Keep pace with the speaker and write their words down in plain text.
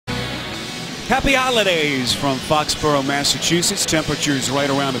Happy holidays from Foxborough, Massachusetts. Temperatures right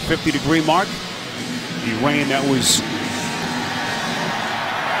around the 50-degree mark. The rain that was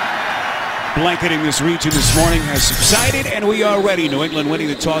blanketing this region this morning has subsided, and we are ready. New England winning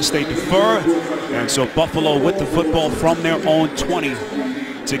the toss, they defer, and so Buffalo with the football from their own 20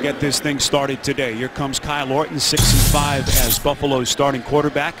 to get this thing started today. Here comes Kyle Orton, 6-5 as Buffalo's starting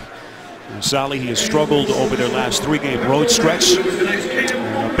quarterback. Sally, he has struggled over their last three-game road stretch.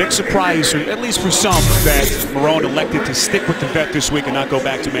 A big surprise, at least for some, that Marone elected to stick with the vet this week and not go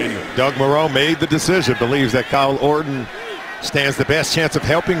back to manual. Doug Marone made the decision, believes that Kyle Orton stands the best chance of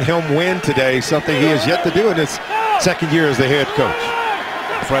helping him win today, something he has yet to do in his second year as the head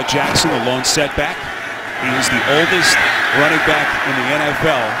coach. Fred Jackson, a lone setback. He is the oldest running back in the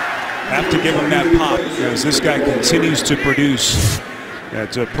NFL. Have to give him that pop as this guy continues to produce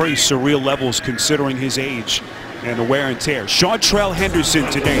at pretty surreal levels considering his age and the wear and tear. Seantrell Henderson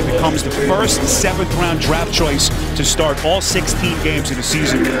today becomes the first 7th-round draft choice to start all 16 games in the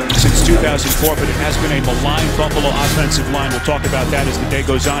season since 2004, but it has been a maligned Buffalo offensive line. We'll talk about that as the day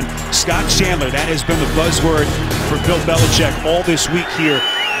goes on. Scott Chandler, that has been the buzzword for Bill Belichick all this week here.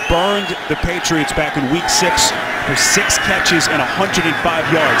 Burned the Patriots back in week 6 for 6 catches and 105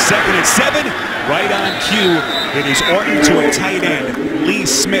 yards. 2nd and 7, right on cue. It is Orton to a tight end, Lee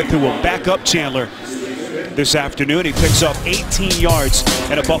Smith, who will back up Chandler this afternoon. He picks up 18 yards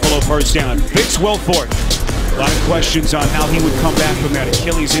and a Buffalo first down. Vince Wilfork, a lot of questions on how he would come back from that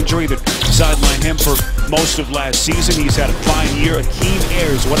Achilles injury that sidelined him for most of last season. He's had a fine year. Akeem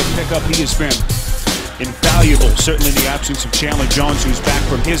Ayers, what a pickup he has been. Invaluable, certainly in the absence of Chandler Jones, who's back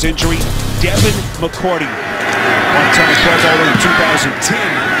from his injury. Devin McCourty, one-time Pro Bowler in 2010,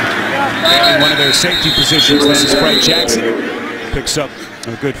 and in one of their safety positions. This is Fred Jackson. Picks up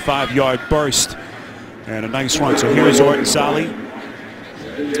a good 5-yard burst and a nice run. So here's Orton Sally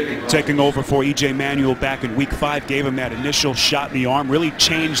taking over for E.J. Manuel back in week 5. Gave him that initial shot in the arm. Really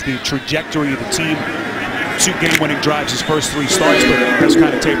changed the trajectory of the team. 2 game-winning drives his first 3 starts, but has kind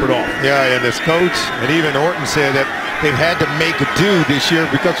of tapered off. Yeah, and his coach and even Orton said that they've had to make do this year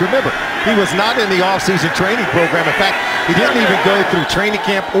because, remember, he was not in the off-season training program. In fact, he didn't even go through training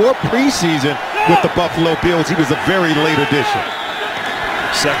camp or preseason with the Buffalo Bills. He was a very late addition.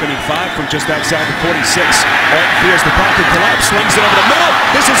 2nd and 5 from just outside the 46. Orton fears the pocket collapse, slings it over the middle.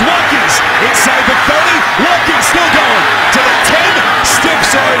 This is Watkins inside the 30. Watkins still going to the 10.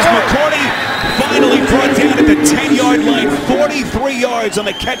 Stiffs arms McCourty. Finally brought down at the 10-yard line. 43 yards on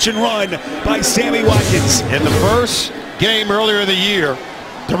the catch and run by Sammy Watkins. In the first game earlier in the year,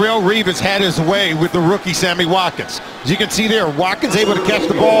 Darrelle Revis had his way with the rookie Sammy Watkins. As you can see there, Watkins able to catch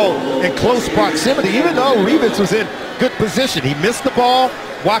the ball in close proximity, even though Revis was in good position. He missed the ball.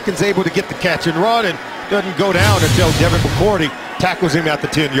 Watkins able to get the catch and run and doesn't go down until Devin McCourty tackles him at the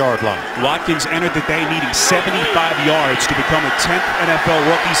 10-yard line. Watkins entered the day needing 75 yards to become a 10th NFL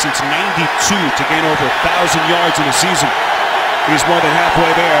rookie since '92 to gain over 1,000 yards in a season. He's more than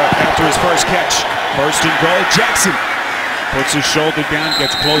halfway there after his first catch. First and goal, Jackson puts his shoulder down,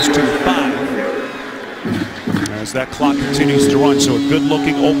 gets close to the 5 as that clock continues to run. So a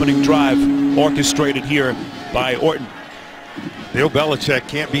good-looking opening drive orchestrated here by Orton. Bill Belichick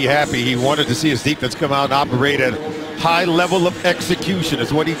can't be happy. He wanted to see his defense come out and operate at a high level of execution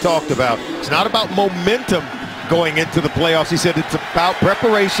is what he talked about. It's not about momentum going into the playoffs. He said it's about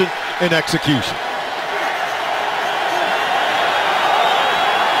preparation and execution.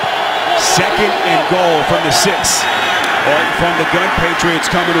 2nd and goal from the 6. Orton from the gun. Patriots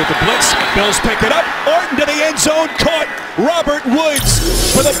coming with the blitz. Bills pick it up. Orton to the end zone. Caught Robert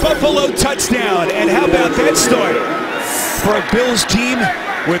Woods for the Buffalo touchdown. And how about that start for a Bills team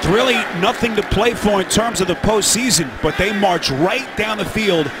with really nothing to play for in terms of the postseason, but they march right down the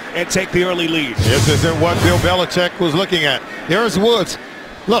field and take the early lead. This isn't what Bill Belichick was looking at. There's Woods.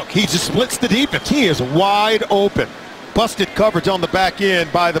 Look, he just splits the defense. He is wide open. Busted coverage on the back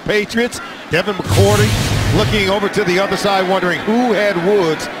end by the Patriots. Devin McCourty looking over to the other side, wondering who had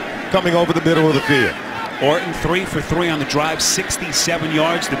Woods coming over the middle of the field. Orton 3 for 3 on the drive, 67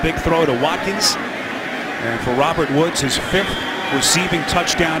 yards. The big throw to Watkins. And for Robert Woods, his 5th receiving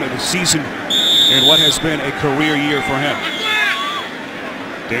touchdown of the season in what has been a career year for him.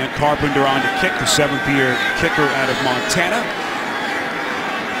 Dan Carpenter on to kick, the 7th-year kicker out of Montana.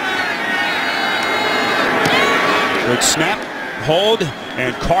 Good snap, hold,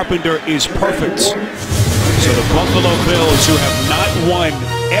 and Carpenter is perfect. So the Buffalo Bills, who have not won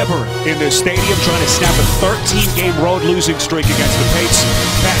ever in their stadium, trying to snap a 13-game road losing streak against the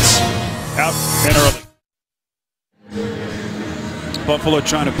Pats out and early. Buffalo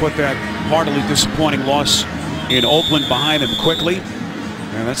trying to put that heartily disappointing loss in Oakland behind them quickly.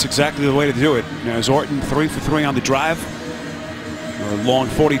 And that's exactly the way to do it. As Orton 3 for 3 on the drive. A long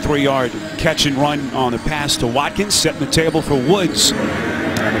 43-yard catch and run on the pass to Watkins, setting the table for Woods.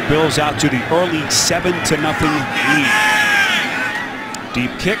 And the Bills out to the early 7-0 lead.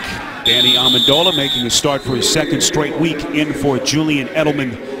 Deep kick. Danny Amendola making a start for his second straight week in for Julian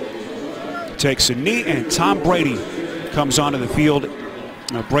Edelman. Takes a knee, and Tom Brady comes onto the field.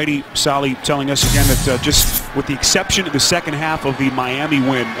 Brady, Sally, telling us again that just with the exception of the second half of the Miami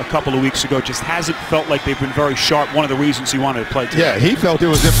win a couple of weeks ago, just hasn't felt like they've been very sharp. One of the reasons he wanted to play today. Yeah, he felt it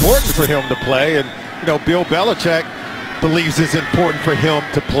was important for him to play, and Bill Belichick believes it's important for him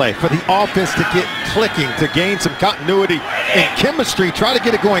to play, for the offense to get clicking, to gain some continuity and chemistry, try to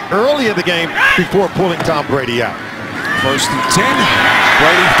get it going early in the game before pulling Tom Brady out. 1st and 10.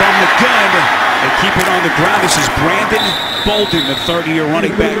 Brady from the gun. They keep it on the ground. This is Brandon Bolden, the 30-year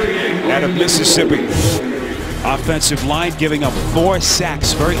running back out of Mississippi. Offensive line giving up 4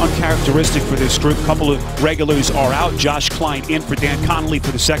 sacks. Very uncharacteristic for this group. A couple of regulars are out. Josh Klein in for Dan Connolly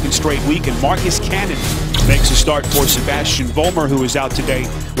for the second straight week. And Marcus Cannon makes a start for Sebastian Vollmer, who is out today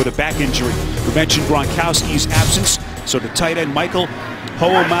with a back injury. We mentioned Gronkowski's absence, so the tight end Michael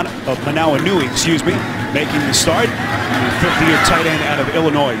Ho'omanawanui, making the start. The 50-year tight end out of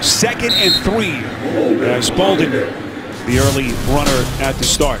Illinois. 2nd and 3 as Bolden, the early runner at the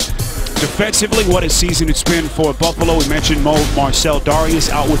start. Defensively, what a season it's been for Buffalo. We mentioned Marcel Darius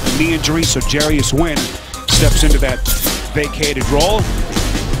out with the knee injury, so Jarius Wynn steps into that vacated role.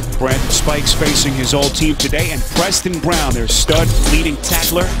 Brandon Spikes facing his old team today, and Preston Brown, their stud leading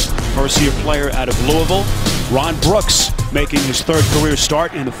tackler, first-year player out of Louisville. Ron Brooks making his 3rd career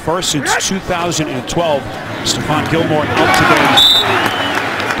start and the first since 2012. Stephon Gilmore out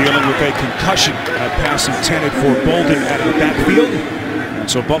today, dealing with a concussion. Pass intended for Bolden out of the backfield. And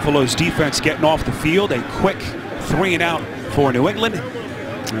so Buffalo's defense getting off the field. A quick 3-and-out for New England.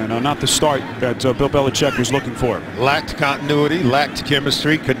 And not the start that Bill Belichick was looking for. Lacked continuity, lacked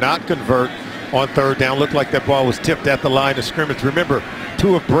chemistry, could not convert on 3rd down. Looked like that ball was tipped at the line of scrimmage. Remember,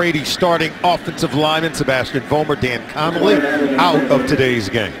 2 of Brady's starting offensive linemen, Sebastian Vollmer, Dan Connolly, out of today's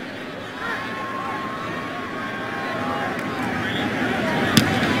game.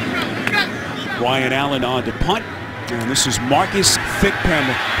 Ryan Allen on to punt. And this is Marcus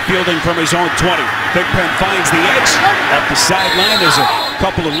Thigpen fielding from his own 20. Thigpen finds the edge up the sideline. There's a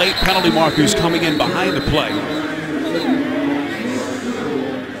couple of late penalty markers coming in behind the play.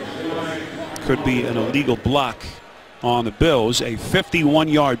 Could be an illegal block on the Bills. A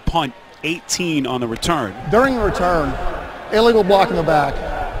 51-yard punt, 18 on the return. During the return, illegal block in the back.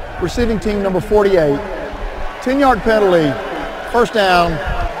 Receiving team number 48. 10-yard penalty, 1st down,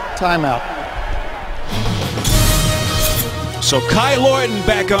 timeout. So Kyle Orton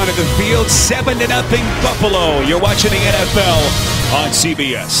back onto the field, 7-0 Buffalo. You're watching the NFL on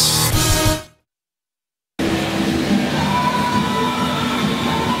CBS.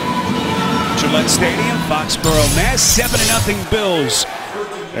 Gillette Stadium, Foxborough, Mass, 7-0 Bills.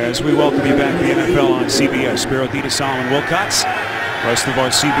 As we welcome you back to the NFL on CBS. Spiro Dita, Solomon Wilcots, rest of our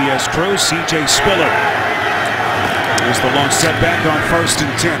CBS crew, CJ Spiller. There's the long setback on 1st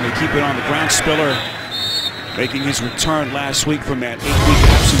and 10. They keep it on the ground. Spiller making his return last week from that 8-week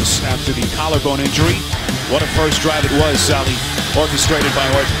absence after the collarbone injury. What a first drive it was, Sally, orchestrated by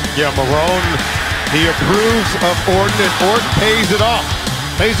Orton. Yeah, Marone, he approves of Orton, and Orton pays it off.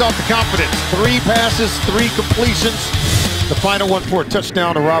 Pays off the confidence. 3 passes, 3 completions. The final one for a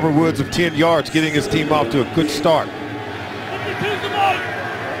touchdown to Robert Woods of 10 yards, getting his team off to a good start.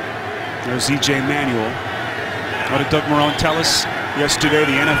 There's E.J. Manuel. What did Doug Marone tell us yesterday?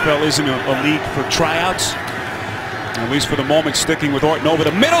 The NFL isn't a league for tryouts. At least for the moment, sticking with Orton over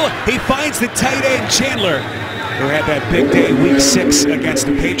the middle. He finds the tight end, Chandler, who had that big day week 6 against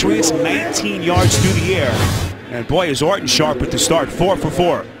the Patriots. 19 yards through the air. And boy, is Orton sharp at the start. 4 for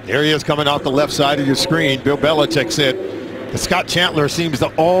 4. There he is coming off the left side of your screen. Bill Belichick said that Scott Chandler seems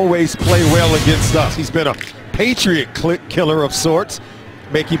to always play well against us. He's been a Patriot killer of sorts,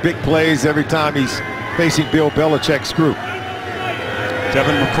 making big plays every time he's facing Bill Belichick's group.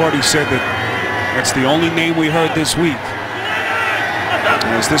 Devin McCourty said that that's the only name we heard this week.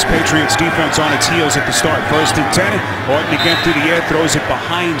 As this Patriots defense on its heels at the start. 1st and 10. Orton again through the air, throws it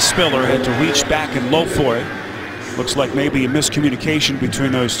behind Spiller. Had to reach back and low for it. Looks like maybe a miscommunication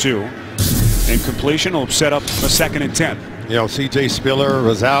between those two. Incompletion will set up a 2nd and 10. C.J. Spiller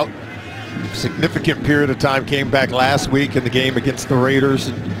was out. Significant period of time, came back last week in the game against the Raiders.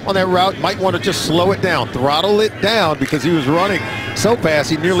 And on that route, might want to just slow it down, throttle it down, because he was running so fast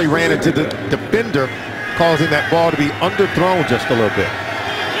he nearly ran into the defender, causing that ball to be underthrown just a little bit.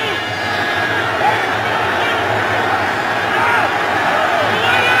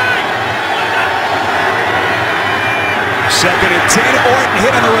 Second and 10. Orton hit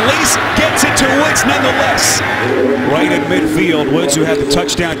on the release. Gets it to Woods nonetheless. Right in midfield. Woods, who had the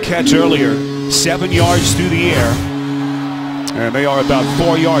touchdown catch earlier, 7 yards through the air. And they are about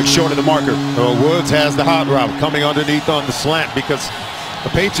 4 yards short of the marker. Well, Woods has the hot route coming underneath on the slant because the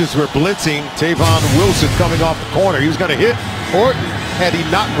Patriots were blitzing Tavon Wilson coming off the corner. He was going to hit Orton had he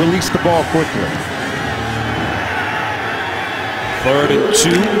not released the ball quickly. 3rd and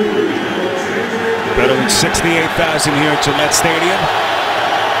 2. Better than 68,000 here at Gillette Stadium.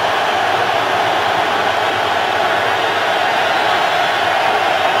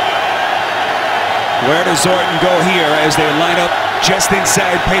 Where does Orton go here as they line up just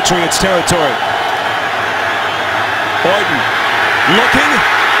inside Patriots territory? Orton looking.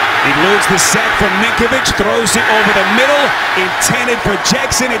 He eludes the sack from Ninkovich, throws it over the middle, intended for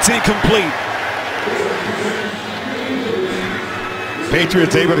Jackson. It's incomplete.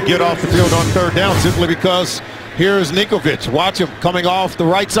 Patriots able to get off the field on 3rd down simply because here's Ninkovich. Watch him coming off the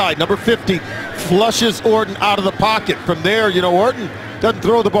right side. Number 50 flushes Orton out of the pocket. From there, you know, Orton doesn't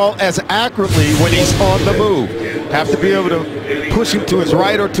throw the ball as accurately when he's on the move. Have to be able to push him to his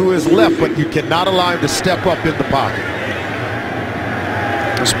right or to his left, but you cannot allow him to step up in the pocket.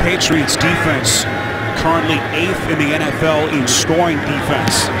 This Patriots defense currently 8th in the NFL in scoring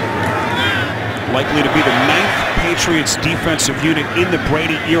defense. Likely to be the 9th Patriots defensive unit in the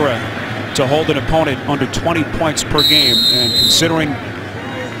Brady era to hold an opponent under 20 points per game. And considering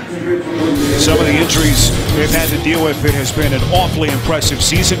some of the injuries they've had to deal with, it has been an awfully impressive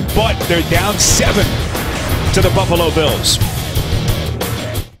season. But they're down 7 to the Buffalo Bills.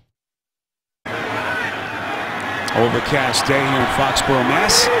 Overcast day here in Foxborough,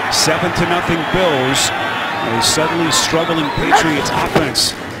 Mass. 7-0 Bills. A suddenly struggling Patriots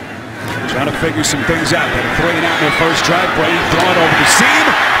offense. Trying to figure some things out. Got a 3-and-out in their first drive. Brady throwing over the seam.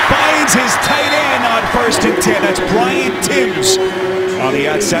 Finds his tight end on 1st and 10. That's Brian Timms on the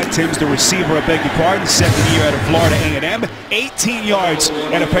outside. Timms, the receiver, I beg your pardon. 2nd year out of Florida A&M. 18 yards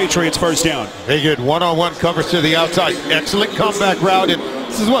and a Patriots first down. They get one-on-one coverage to the outside. Excellent comeback route. And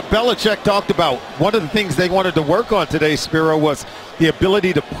this is what Belichick talked about. One of the things they wanted to work on today, Spiro, was the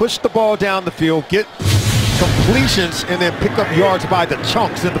ability to push the ball down the field, get completions, and then pick up yards by the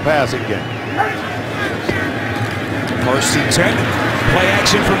chunks in the passing game. 1st and 10. Play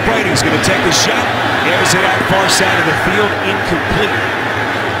action from Brady. He's going to take a shot. Airs it out far side of the field. Incomplete.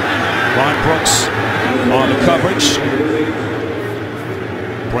 Ron Brooks on the coverage.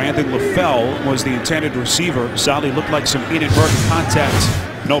 Brandon LaFell was the intended receiver. Solly looked like some inadvertent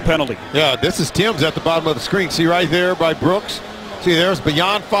contact. No penalty. Yeah, this is Timms at the bottom of the screen. See right there by Brooks? See, there's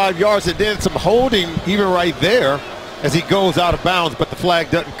beyond 5 yards, and then some holding even right there as he goes out of bounds, but the flag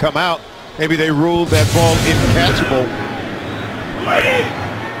doesn't come out. Maybe they ruled that ball incatchable.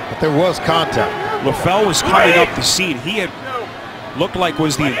 But there was contact. LaFell was coming up the seam. He had looked like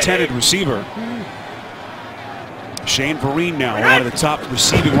was the intended receiver. Shane Vereen now, one of the top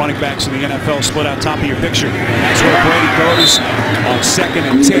receiving running backs in the NFL, split out top of your picture. And that's where Brady goes on 2nd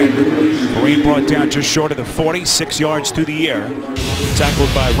and 10. Vereen brought down just short of the 40, 6 yards through the air.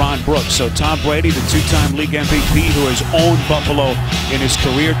 Tackled by Ron Brooks. So Tom Brady, the 2-time league MVP who has owned Buffalo in his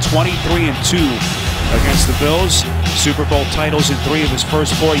career, 23-2 against the Bills. Super Bowl titles in 3 of his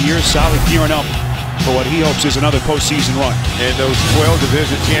first 4 years. Solid gearing up for what he hopes is another postseason run. And those 12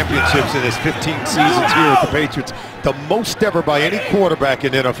 division championships in his 15 seasons here with the Patriots, the most ever by any quarterback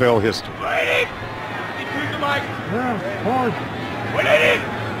in NFL history.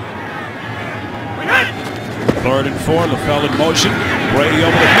 3rd and 4, LaFell in motion. Brady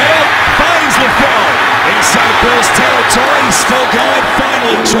over the middle, finds LaFell inside Bills territory. He's still going.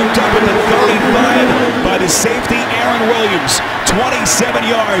 Finally tripped up at the 35 by the safety Aaron Williams. 27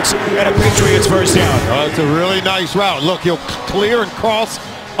 yards and a Patriots first down. It's a really nice route. Look, he'll clear and cross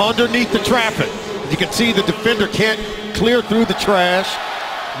underneath the traffic. You can see the defender can't clear through the trash.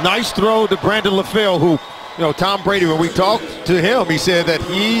 Nice throw to Brandon LaFell, who, you know, Tom Brady, when we talked to him, he said that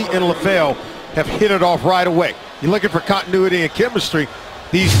he and LaFell have hit it off right away. You're looking for continuity and chemistry.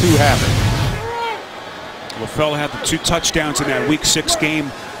 These two have it. LaFell had the 2 touchdowns in that Week 6 game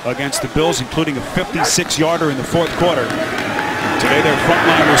against the Bills, including a 56-yarder in the 4th quarter. Today, their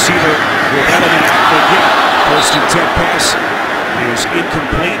frontline receiver will element out again. 1st and 10 pass is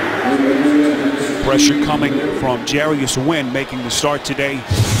incomplete. Pressure coming from Jarius Wynn, making the start today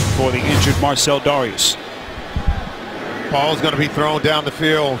for the injured Marcel Darius. Ball's going to be thrown down the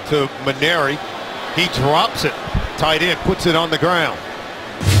field to Maneri. He drops it. Tight end puts it on the ground.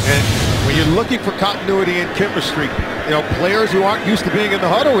 And when you're looking for continuity and chemistry, you know, players who aren't used to being in the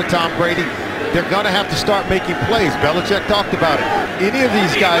huddle with Tom Brady, they're going to have to start making plays. Belichick talked about it. Any of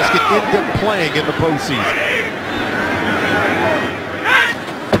these guys could end up playing in the postseason.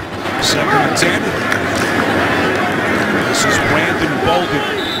 Second and 10. This is Brandon Bolden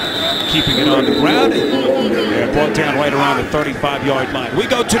keeping it on the ground. And brought down right around the 35-yard line. We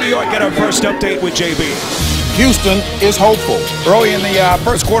go to New York, get our first update with JB. Houston is hopeful. Early in the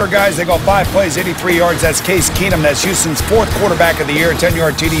first quarter, guys, they go 5 plays, 83 yards. That's Case Keenum. That's Houston's 4th quarterback of the year.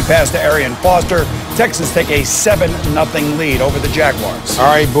 10-yard TD pass to Arian Foster. Texans take a 7-0 lead over the Jaguars. All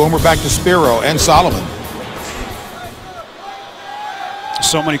right, boom, we're back to Spiro and Solomon.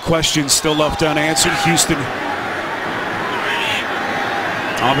 So many questions still left unanswered. Houston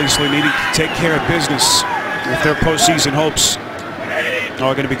obviously needing to take care of business if their postseason hopes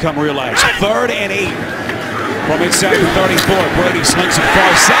are going to become realized. 3rd and 8 from inside the 34. Brady slings it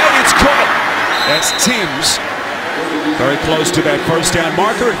far side. It's caught. That's Timms. Very close to that first down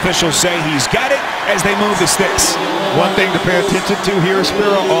marker. Officials say he's got it as they move the sticks. One thing to pay attention to here,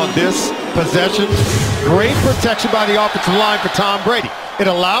 Spiro, on this possession, great protection by the offensive line for Tom Brady. It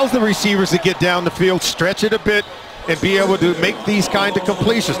allows the receivers to get down the field, stretch it a bit, and be able to make these kind of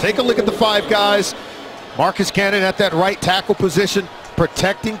completions. Take a look at the 5 guys. Marcus Cannon at that right tackle position,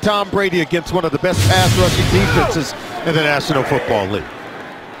 protecting Tom Brady against one of the best pass rushing defenses in the National Football League.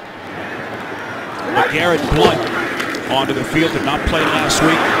 Garrett Blunt onto the field, did not play last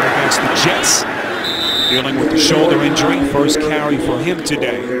week against the Jets. Dealing with the shoulder injury, first carry for him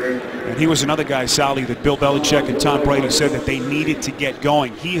today. And he was another guy, Sally, that Bill Belichick and Tom Brady said that they needed to get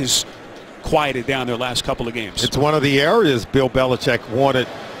going. He has quieted down their last couple of games. It's one of the areas Bill Belichick wanted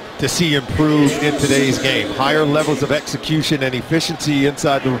to see improve in today's game. Higher levels of execution and efficiency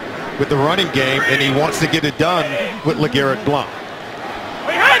inside with the running game, and he wants to get it done with LeGarrette Blount.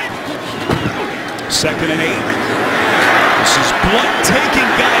 2nd and 8. This is Blunt taking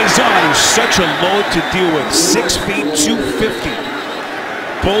guys on. He's such a load to deal with. 6 feet, 250.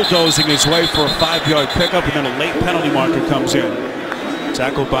 Bulldozing his way for a 5-yard pickup, and then a late penalty marker comes in.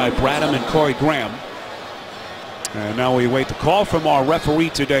 Tackled by Bradham and Corey Graham. And now we await the call from our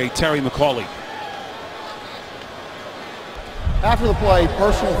referee today, Terry McCauley. After the play,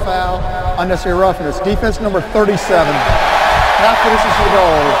 personal foul, unnecessary roughness. Defense number 37. Half finishes the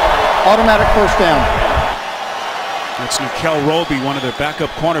goal. Automatic first down. That's Nikel Roby, one of their backup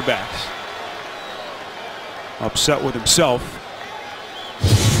cornerbacks. Upset with himself.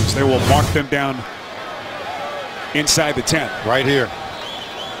 As they will mark them down inside the 10. Right here.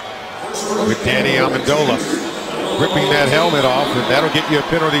 With Danny Amendola ripping that helmet off, and that'll get you a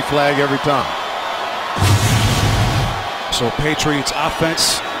penalty flag every time. So Patriots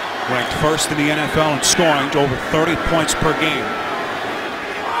offense ranked 1st in the NFL in scoring to over 30 points per game.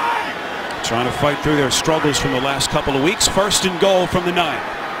 Trying to fight through their struggles from the last couple of weeks. 1st and goal from the 9.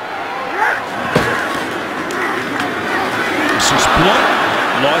 This is Blunt.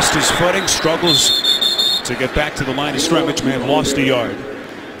 Lost his footing, struggles to get back to the line of scrimmage, may have lost a yard.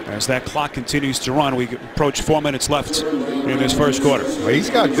 As that clock continues to run, we approach 4 minutes left in this first quarter. Well, he's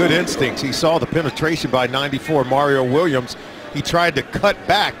got good instincts. He saw the penetration by 94 Mario Williams. He tried to cut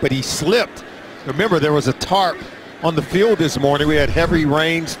back, but he slipped. Remember, there was a tarp on the field this morning. We had heavy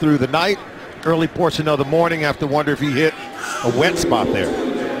rains through the night, early portion of the morning. I have to wonder if he hit a wet spot there.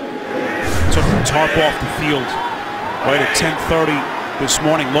 Took the tarp off the field right at 10:30 this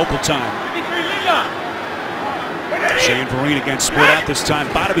morning, local time. Shane Vereen again split out this time.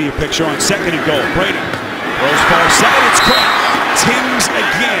 Bottom of your picture on 2nd and goal. Brady throws far side. It's caught. Timms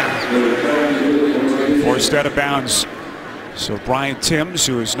again. Forced out of bounds. So Brian Timms,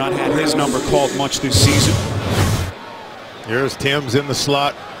 who has not had his number called much this season. Here's Timms in the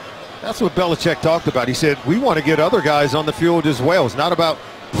slot. That's what Belichick talked about. He said, we want to get other guys on the field as well. It's not about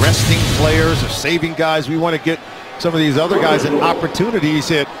resting players or saving guys. We want to get some of these other guys an opportunity. He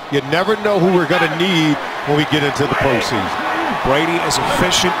said, you never know who we're going to need when we get into the postseason. Brady as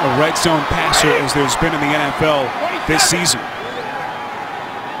efficient a red zone passer as there's been in the NFL this season.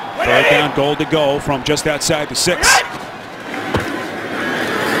 3rd down, goal to go from just outside the 6.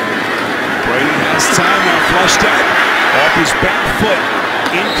 Brady has time now, flushed out off his back foot,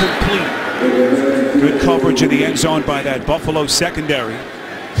 incomplete. Good coverage in the end zone by that Buffalo secondary.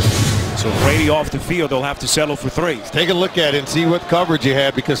 So Brady off the field, they'll have to settle for 3. Take a look at it and see what coverage you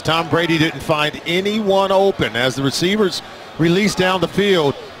had, because Tom Brady didn't find anyone open. As the receivers released down the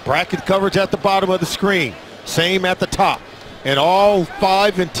field, bracket coverage at the bottom of the screen, same at the top. And all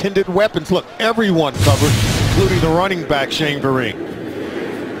 5 intended weapons, look, everyone covered, including the running back, Shane Vereen.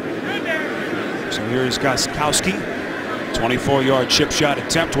 So here's Gostkowski, 24-yard chip shot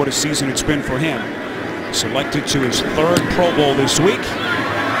attempt. What a season it's been for him. Selected to his 3rd Pro Bowl this week.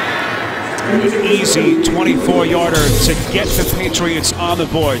 And an easy 24-yarder to get the Patriots on the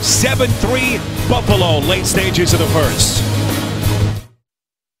board. 7-3 Buffalo, late stages of the first.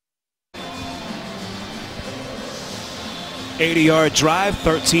 $80-yard drive,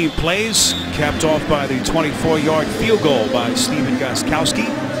 13 plays, capped off by the 24-yard field goal by Stephen Gostkowski.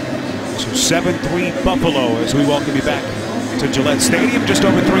 So 7-3 Buffalo as we welcome you back to Gillette Stadium. Just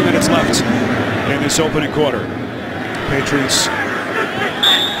over 3 minutes left in this opening quarter. Patriots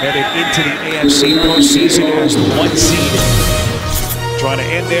headed into the AFC postseason as the 1 seed. Trying to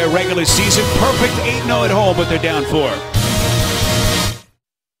end their regular season. Perfect 8-0 at home, but they're down 4.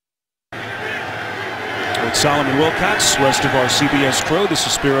 With Solomon Wilcox, rest of our CBS crew, this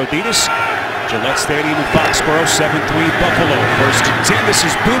is Spiro Ditas. Gillette Stadium in Foxborough, 7-3 Buffalo. First and 10, this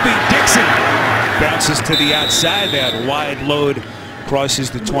is Boobie Dixon. Bounces to the outside, that wide load crosses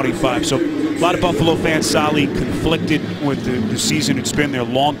the 25. So a lot of Buffalo fans, Sally, conflicted with the season. It's been their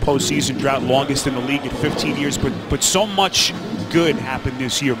long postseason drought, longest in the league at 15 years, but so much good happened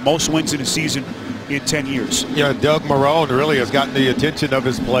this year. Most wins in a season in 10 years. Yeah, Doug Marrone really has gotten the attention of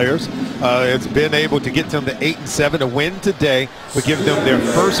his players. It's been able to get them to 8-7. To win today would give them their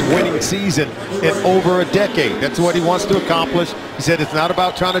first winning season in over a decade. That's what he wants to accomplish. He said it's not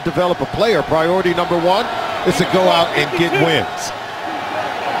about trying to develop a player. Priority number 1 is to go out and get wins.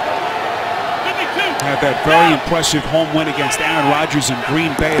 Had that very impressive home win against Aaron Rodgers in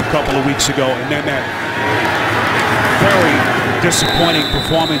Green Bay a couple of weeks ago, and then that very disappointing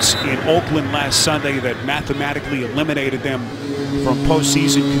performance in Oakland last Sunday that mathematically eliminated them from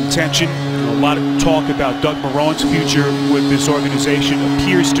postseason contention. A lot of talk about Doug Marrone's future with this organization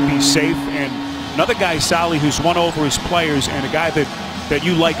appears to be safe, and another guy, Sally, who's won over his players and a guy that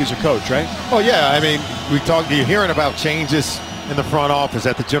you like as a coach, right? Oh yeah, I mean, you're hearing about changes in the front office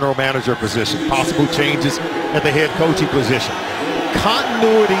at the general manager position, possible changes at the head coaching position.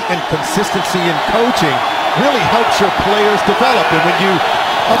 Continuity and consistency in coaching really helps your players develop, and when you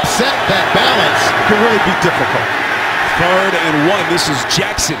upset that balance, it can really be difficult. 3rd and 1. This is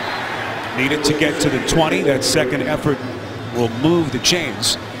Jackson. Needed to get to the 20. That second effort will move the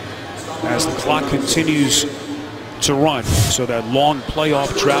chains as the clock continues to run. So that long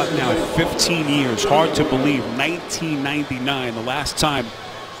playoff drought now 15 years. Hard to believe. 1999, the last time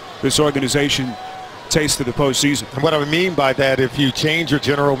this organization tasted the postseason. And what I mean by that, if you change your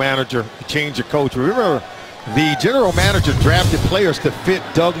general manager, you change your coach. Remember, the general manager drafted players to fit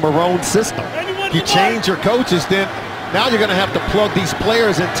Doug Marrone's system. If you change your coaches, then now you're going to have to plug these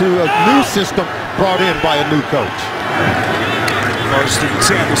players into a new system brought in by a new coach. First and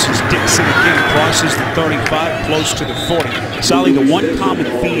 10. This is Dixon again. Crosses the 35, close to the 40. Sally, the one common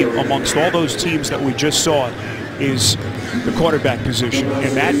theme amongst all those teams that we just saw is the quarterback position,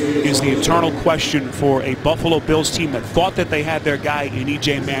 and that is the eternal question for a Buffalo Bills team that thought that they had their guy in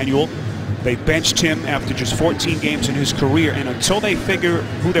E.J. Manuel. They benched him after just 14 games in his career, and until they figure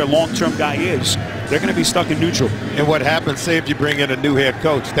who their long-term guy is, they're going to be stuck in neutral. And what happens, say if you bring in a new head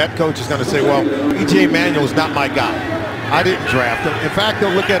coach, that coach is going to say, well, E.J. Manuel is not my guy. I didn't draft him. In fact,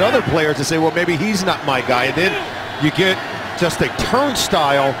 they'll look at other players and say, well, maybe he's not my guy. And then you get just a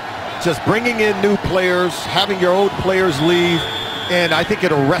turnstile, just bringing in new players, having your old players leave, and I think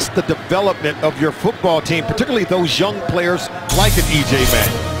it arrests the development of your football team, particularly those young players like an E.J.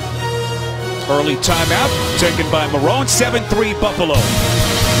 Manuel. Early timeout taken by Marrone. 7-3 Buffalo.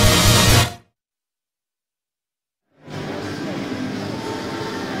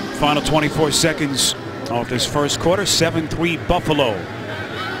 Final 24 seconds of this first quarter. 7-3 Buffalo.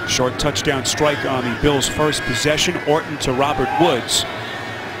 Short touchdown strike on the Bills' first possession. Orton to Robert Woods.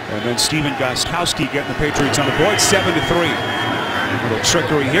 And then Stephen Gostkowski getting the Patriots on the board. 7-3. A little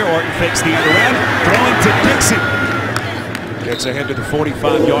trickery here. Orton fakes the end around. Throwing to Dixon. Gets ahead to the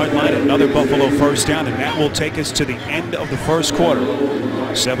 45-yard line. Another Buffalo first down, and that will take us to the end of the first quarter.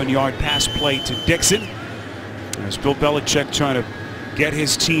 7-yard pass play to Dixon. As Bill Belichick trying to get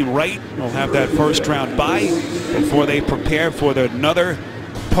his team right. We'll have that first round bye before they prepare for another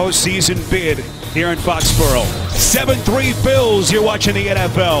postseason bid here in Foxborough. 7-3 Bills. You're watching the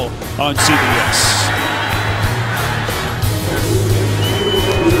NFL on CBS.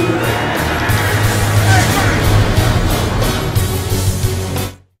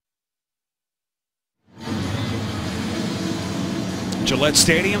 Gillette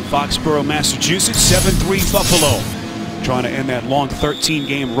Stadium, Foxborough, Massachusetts. 7-3 Buffalo. Trying to end that long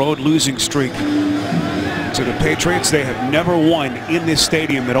 13-game road losing streak to the Patriots. They have never won in this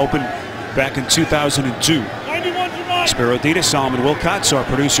stadium that opened back in 2002. Spiro Ditas, Solomon Wilcox, our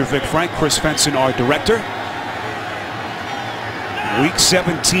producer Vic Frank, Chris Fenson, our director. Week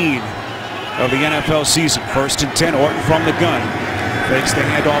 17 of the NFL season. First and 10, Orton from the gun. Fakes the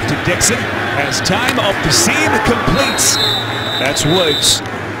handoff to Dixon. Has time up the seam, completes. That's Woods.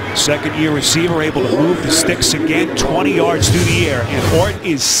 Second-year receiver able to move the sticks again, 20 yards through the air, and Orton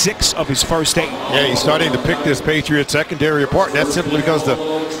is 6 of his first 8. Yeah, he's starting to pick this Patriots secondary apart, and that's simply because the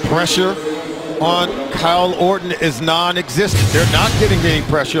pressure on Kyle Orton is non-existent. They're not getting any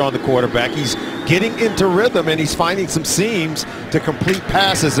pressure on the quarterback. He's getting into rhythm, and he's finding some seams to complete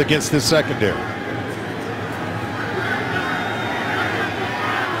passes against this secondary.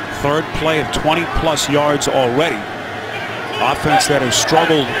 Third play of 20-plus yards already. Offense that has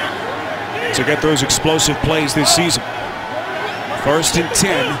struggled to get those explosive plays this season. 1st and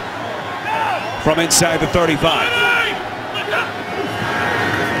 10 from inside the 35.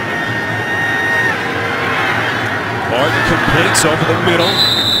 Orton completes over the middle.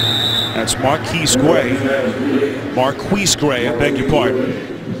 That's Marquise Gray, I beg your pardon.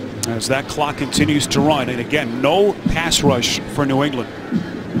 As that clock continues to run, and again, no pass rush for New England.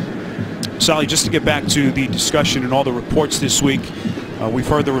 Sally, just to get back to the discussion and all the reports this week, we've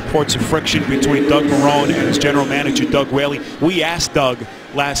heard the reports of friction between Doug Marrone and his general manager, Doug Whaley. We asked Doug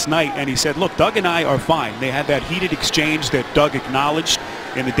last night, and he said, look, Doug and I are fine. They had that heated exchange that Doug acknowledged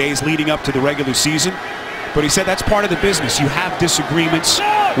in the days leading up to the regular season. But he said that's part of the business. You have disagreements.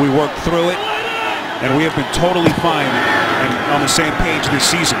 We work through it. And we have been totally fine and on the same page this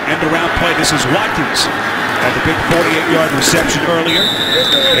season. End around play. This is Watkins. Had the big 48-yard reception earlier,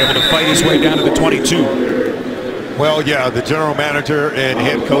 able to fight his way down to the 22. Well, yeah, the general manager and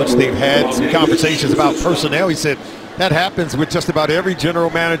head coach, they've had some conversations about personnel. He said that happens with just about every general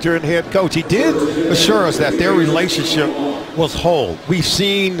manager and head coach. He did assure us that their relationship was whole. We've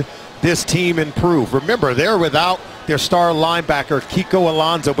seen this team improve. Remember, they're without their star linebacker, Kiko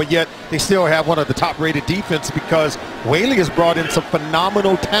Alonso, but yet they still have one of the top-rated defense because Whaley has brought in some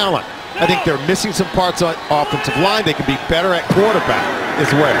phenomenal talent. I think they're missing some parts on offensive line. They can be better at quarterback as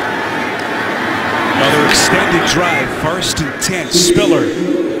well. Another extended drive, 1st and 10. Spiller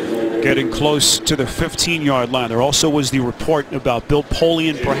getting close to the 15-yard line. There also was the report about Bill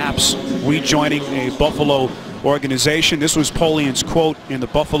Polian perhaps rejoining a Buffalo organization. This was Polian's quote in the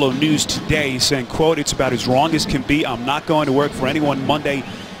Buffalo News today, saying, quote, "It's about as wrong as can be. I'm not going to work for anyone Monday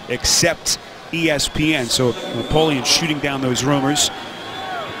except ESPN." So Polian shooting down those rumors.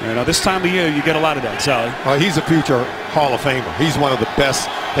 And this time of year, you get a lot of that, Sally. He's a future Hall of Famer. He's one of the best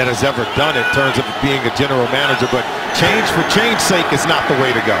that has ever done it in terms of being a general manager. But change for change's sake is not the way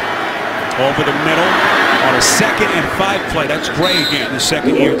to go. Over the middle on a 2nd and 5 play. That's Gray again, the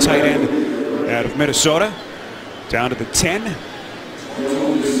second-year tight end out of Minnesota. Down to the 10.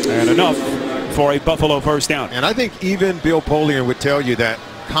 And enough for a Buffalo first down. And I think even Bill Polian would tell you that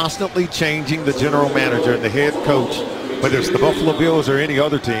constantly changing the general manager and the head coach, whether it's the Buffalo Bills or any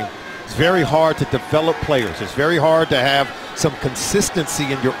other team, it's very hard to develop players. It's very hard to have some consistency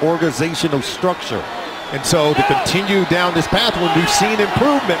in your organizational structure. And so to continue down this path when we've seen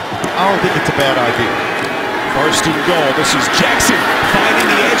improvement, I don't think it's a bad idea. 1st and goal. This is Jackson finding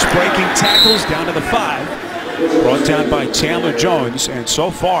the edge, breaking tackles down to the 5. Brought down by Chandler Jones, and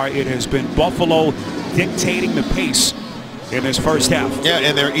so far it has been Buffalo dictating the pace in this first half. Yeah,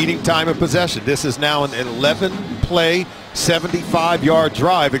 and they're eating time of possession. This is now an 11-play, 75-yard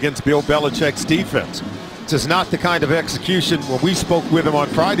drive against Bill Belichick's defense. This is not the kind of execution when we spoke with him on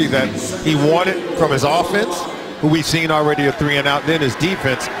Friday that he wanted from his offense, who we've seen already a 3-and-out, and then his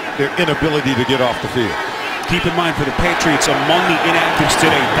defense, their inability to get off the field. Keep in mind for the Patriots, among the inactives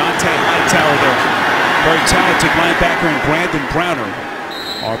today, Dante Hightower, their very talented linebacker, and Brandon Browner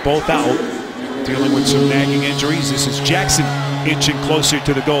are both out, dealing with some nagging injuries. This is Jackson inching closer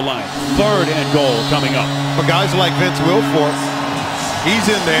to the goal line. 3rd and goal coming up. For guys like Vince Wilfork, he's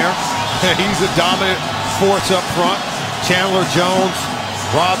in there. He's a dominant force up front. Chandler Jones,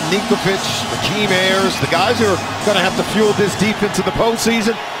 Rob Ninkovich, Rakeem Ayers, the guys who are going to have to fuel this defense in the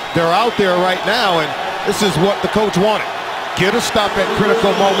postseason, they're out there right now, and this is what the coach wanted. Get a stop at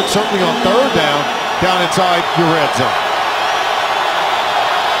critical moments, certainly on 3rd down inside your red zone.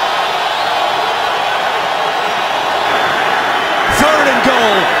 Third and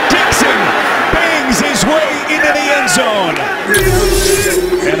goal. Dixon bangs his way into the end zone.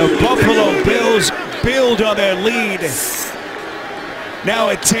 And the Buffalo Bills build on their lead. Now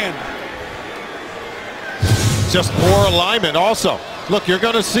at 10. Just poor alignment also. Look, you're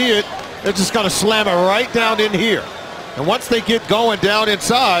going to see it. They're just going to slam it right down in here. And once they get going down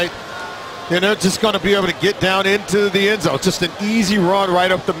inside, then they're just going to be able to get down into the end zone. Just an easy run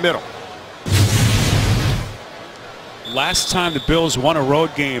right up the middle. Last time the Bills won a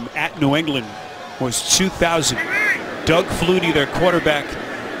road game at New England was 2000. Doug Flutie, their quarterback,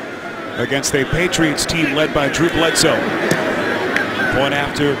 against a Patriots team led by Drew Bledsoe. Point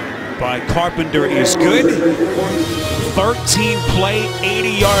after by Carpenter is good. 13-play,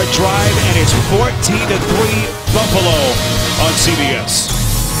 80-yard drive, and it's 14-3 Buffalo on CBS.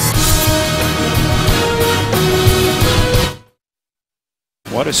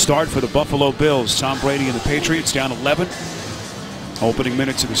 What a start for the Buffalo Bills. Tom Brady and the Patriots down 11. Opening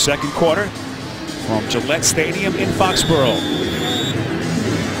minutes of the second quarter from Gillette Stadium in Foxborough.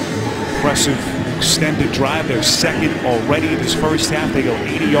 Impressive extended drive. Their second already in this first half. They go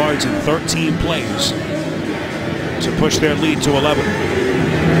 80 yards in 13 plays to push their lead to 11.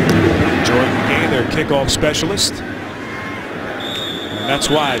 Jordan Gay, their kickoff specialist. And that's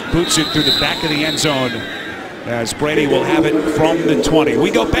why boots it through the back of the end zone as Brady will have it from the 20.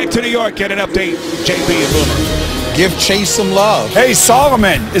 We go back to New York, get an update. JB and Boomer. Give Chase some love. Hey,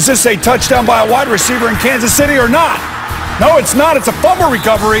 Solomon, is this a touchdown by a wide receiver in Kansas City or not? No, it's not. It's a fumble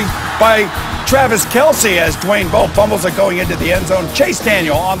recovery by Travis Kelce as Dwayne. Both fumbles are going into the end zone. Chase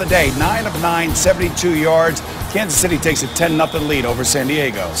Daniel on the day, 9 of 9, 72 yards. Kansas City takes a 10-0 lead over San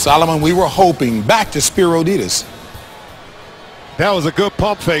Diego. Solomon, we were hoping back to Spiro Ditas. That was a good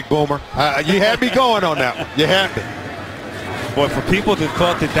pump fake, Boomer. You had me going on that one. You had me. Boy, for people that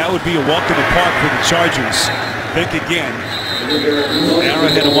thought that that would be a walk in the park for the Chargers, think again.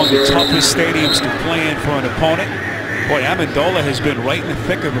 Arrowhead, one of the toughest stadiums to play in for an opponent. Boy, Amendola has been right in the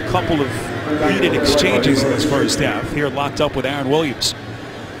thick of a couple of heated exchanges in this first half. Here locked up with Aaron Williams.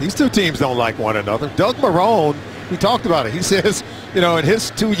 These two teams don't like one another. Doug Marrone, we talked about it. He says, you know, in his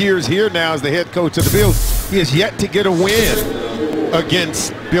 2 years here now as the head coach of the Bills, he has yet to get a win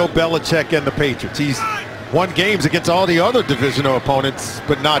against Bill Belichick and the Patriots. He's won games against all the other divisional opponents,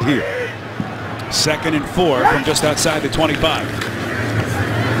 but not here. 2nd and 4 from just outside the 25.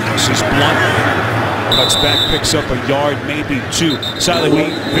 This is Blunt. Cuts back, picks up a yard, maybe 2. Sally, we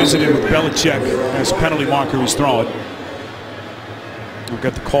visited with Belichick as penalty marker is thrown. We'll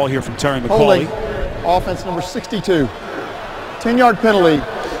get the call here from Terry McCauley. Holding, offense number 62. 10-yard penalty,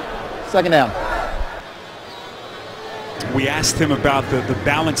 second down. We asked him about the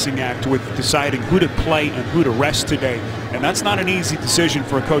balancing act with deciding who to play and who to rest today. And that's not an easy decision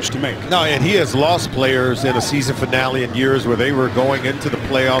for a coach to make. No, and he has lost players in a season finale in years where they were going into the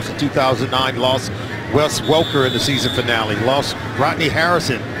playoffs. In 2009, lost Wes Welker in the season finale, lost Rodney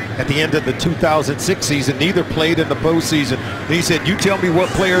Harrison at the end of the 2006 season. Neither played in the postseason. And he said, you tell me what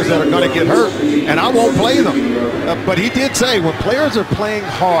players that are going to get hurt, and I won't play them. But he did say when players are playing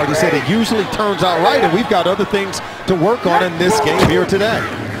hard, he said it usually turns out right, and we've got other things to work on in this game here today.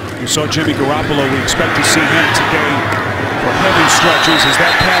 You saw Jimmy Garoppolo. We expect to see him today for heavy stretches as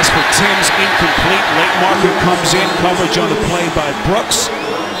that pass for Tim's incomplete. Late marker comes in. Coverage on the play by Brooks.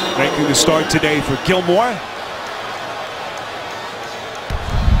 Making the start today for Gilmore.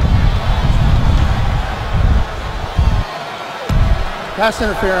 Pass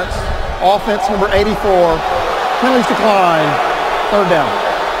interference, offense number 84. Penalties decline, third down.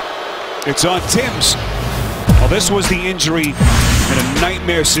 It's on Tim's. Well, this was the injury in a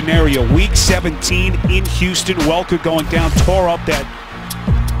nightmare scenario. Week 17 in Houston. Welker going down, tore up that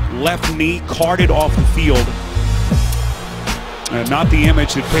left knee, carted off the field. And not the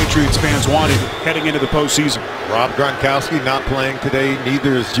image that Patriots fans wanted heading into the postseason. Rob Gronkowski not playing today.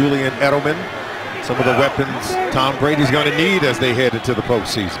 Neither is Julian Edelman. Some of the weapons Tom Brady's going to need as they head into the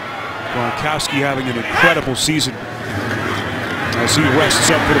postseason. Gronkowski having an incredible season as he rests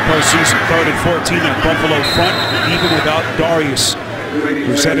up for the postseason. 3rd and 14 on Buffalo front, even without Darius,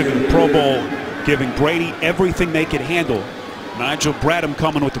 who's headed to the Pro Bowl, giving Brady everything they could handle. Nigel Bradham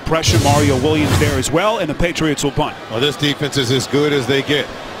coming with the pressure. Mario Williams there as well, and the Patriots will punt. Well, this defense is as good as they get.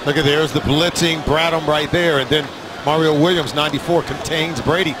 Look at there's the blitzing Bradham right there, and then Mario Williams, 94, contains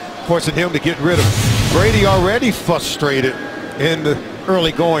Brady, forcing him to get rid of Brady, already frustrated in the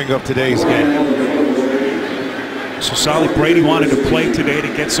early going of today's game. So Solly, Brady wanted to play today to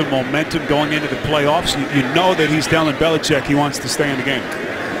get some momentum going into the playoffs. You know that he's telling Belichick he wants to stay in the game.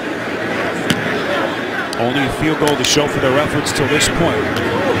 Only a field goal to show for their efforts till this point.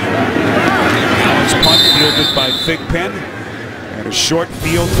 Now it's punt fielded by Thigpen. And a short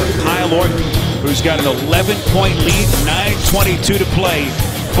field for Kyle Orton, who's got an 11-point lead, 9:22 to play.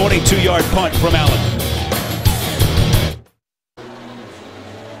 42-yard punt from Allen.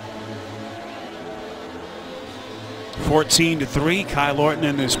 (14-3). Kyle Orton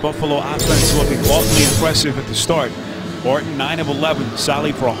and this Buffalo offense looking awfully impressive at the start. Orton 9 of 11,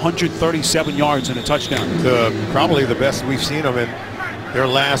 solid for 137 yards and a touchdown. Probably the best we've seen them in their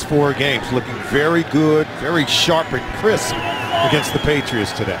last 4 games. Looking very good, very sharp and crisp against the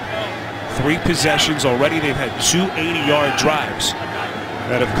Patriots today. 3 possessions already. They've had 2 80-yard drives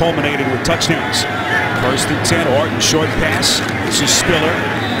that have culminated with touchdowns. First and 10, Orton, short pass. This is Spiller.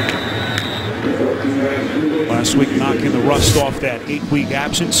 Last week knocking the rust off that 8-week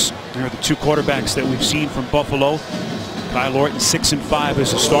absence. There are the two quarterbacks that we've seen from Buffalo. Kyle Orton 6-5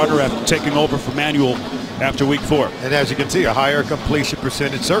 as a starter after taking over for Manuel after week 4. And as you can see, a higher completion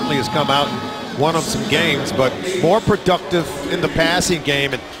percentage certainly has come out and won them some games, but more productive in the passing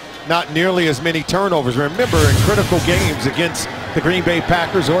game and not nearly as many turnovers. Remember, in critical games against the Green Bay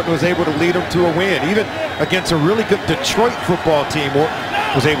Packers, Orton was able to lead them to a win. Even against a really good Detroit football team, Orton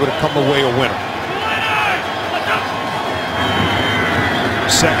was able to come away a winner.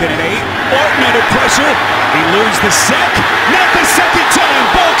 Second and 8. Orton under pressure. He loses the sack. Not the second time.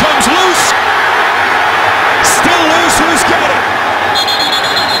 Ball comes loose. Still loose. Who's got it?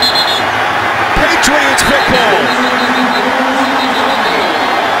 Patriots football.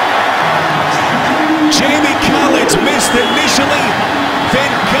 Jamie Collins missed initially,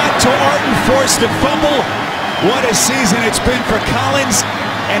 then got to Orton, forced to fumble. What a season it's been for Collins.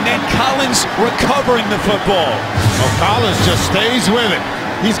 And then Collins recovering the football. Well, Collins just stays with it.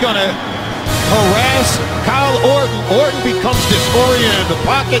 He's going to harass Kyle Orton. Orton becomes disoriented in the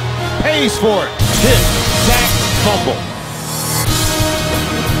pocket, pays for it. Hit, sack, fumble.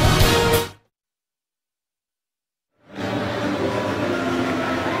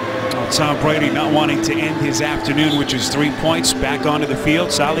 Tom Brady not wanting to end his afternoon, which is 3 points, back onto the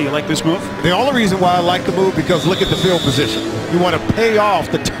field. Sally, you like this move? The only reason why I like the move, because look at the field position. You want to pay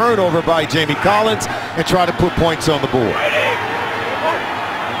off the turnover by Jamie Collins and try to put points on the board.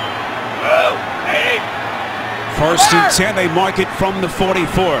 First and 10, they mark it from the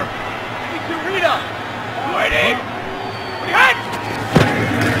 44.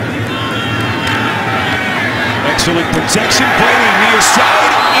 Excellent protection. Brady near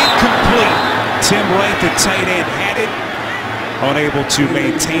side, incomplete. Tim Wright, the tight end, had it. Unable to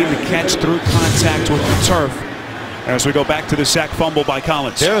maintain the catch through contact with the turf. As we go back to the sack fumble by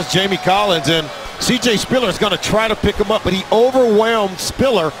Collins. There's Jamie Collins, and C.J. Spiller is going to try to pick him up, but he overwhelmed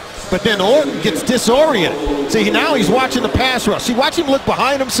Spiller. But then Orton gets disoriented. See, now he's watching the pass rush. See, watch him look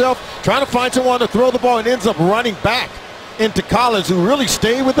behind himself, trying to find someone to throw the ball, and ends up running back into Collins, who really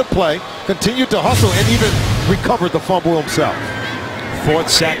stayed with the play, continued to hustle, and even recovered the fumble himself.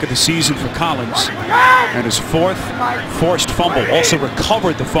 Fourth sack of the season for Collins, and his fourth forced fumble. Also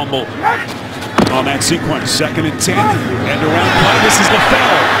recovered the fumble on that sequence. Second and 10, and around play. This is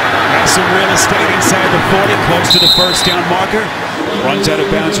LaFell. Has some real estate inside the 40, close to the first down marker. Runs out of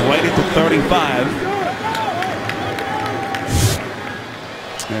bounds right at the 35.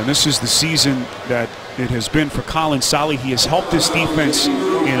 And this is the season that it has been for Collins. Solly, he has helped this defense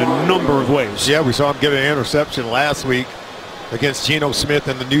in a number of ways. Yeah, we saw him get an interception last week against Geno Smith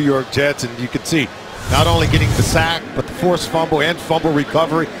and the New York Jets, and you can see not only getting the sack, but the forced fumble and fumble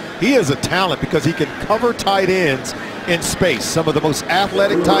recovery. He is a talent because he can cover tight ends in space. Some of the most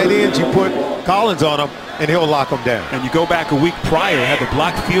athletic tight ends, you put Collins on him, and he'll lock them down. And you go back a week prior, had the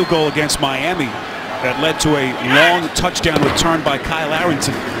blocked field goal against Miami that led to a long touchdown return by Kyle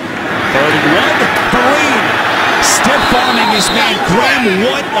Arrington. Third and 1, Vereen stiff-arming his man Graham.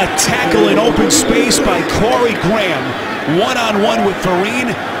 What a tackle in open space by Corey Graham. One-on-one with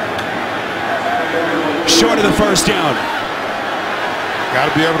Vereen. Short of the first down. Got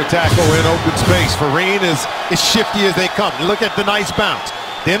to be able to tackle in open space. Vereen is as shifty as they come. Look at the nice bounce.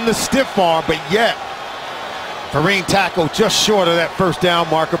 Then the stiff arm, but yet Vereen tackled just short of that first down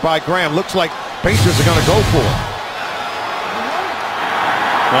marker by Graham. Looks like Patriots are going to go for it.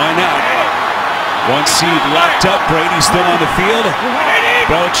 Why not? One seed locked up. Brady's still on the field.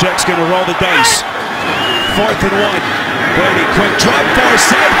 Belichick's going to roll the dice. Fourth and 1. Brady, quick drop, far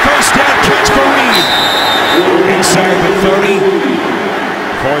side, first down, catch Vereen. Inside the 30.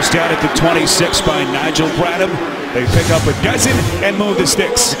 Forced out at the 26 by Nigel Bradham. They pick up a dozen and move the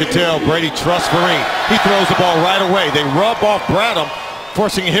sticks. You can tell Brady trusts Vereen. He throws the ball right away. They rub off Bradham,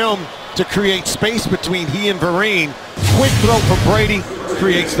 forcing him to create space between he and Vereen. Quick throw for Brady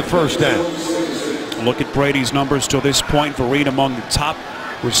creates the first down. Look at Brady's numbers to this point. Vereen among the top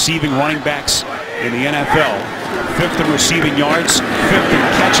receiving running backs in the NFL. 5th in receiving yards, 5th in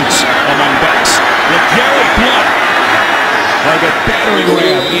catches among backs. LeGarrette Blount, like a battering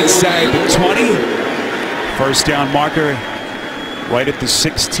ram inside the 20. First down marker right at the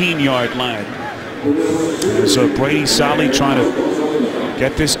 16-yard line. And so Brady solidly trying to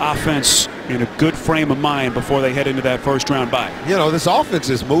get this offense in a good frame of mind before they head into that first round bye. You know, this offense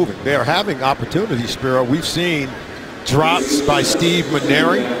is moving. They are having opportunities, Spiro. We've seen drops by Steve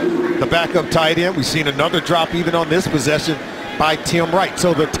Maneri, the backup tight end. We've seen another drop even on this possession by Tim Wright.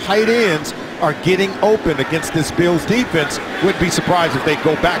 So the tight ends are getting open against this Bills defense. Wouldn't be surprised if they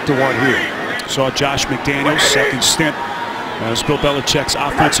go back to one here. Saw Josh McDaniels, second stint as Bill Belichick's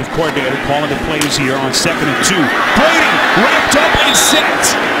offensive coordinator, calling the plays here on 2nd and 2. Brady wrapped up and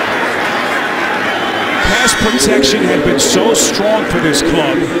sacked. Pass protection had been so strong for this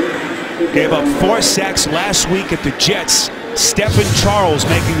club. Gave up 4 sacks last week at the Jets. Stephen Charles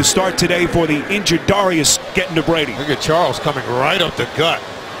making the start today for the injured Darius, getting to Brady. Look at Charles coming right up the gut.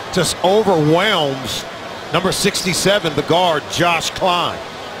 Just overwhelms number 67, the guard, Josh Klein.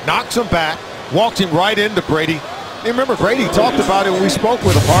 Knocks him back, walks him right into Brady. And remember, Brady talked about it when we spoke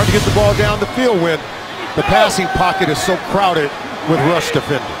with him. Hard to get the ball down the field when the passing pocket is so crowded with rush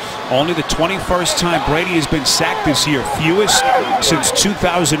defenders. Only the 21st time Brady has been sacked this year, fewest since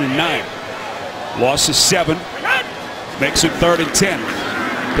 2009. Loss is 7, makes it 3rd and 10.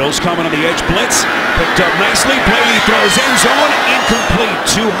 Bills coming on the edge, blitz, picked up nicely. Brady throws end zone, incomplete,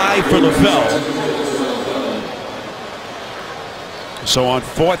 too high for LaFell. So on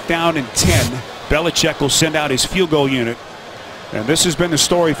 4th down and 10, Belichick will send out his field goal unit. And this has been the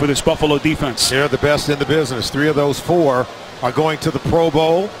story for this Buffalo defense. They're the best in the business. 3 of those 4 are going to the Pro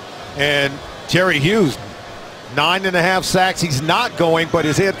Bowl. And Jerry Hughes, 9.5 sacks. He's not going, but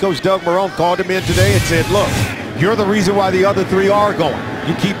his head coach Doug Marrone called him in today and said, look, you're the reason why the other 3 are going.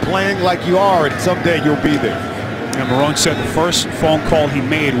 You keep playing like you are, and someday you'll be there. And Marrone said the first phone call he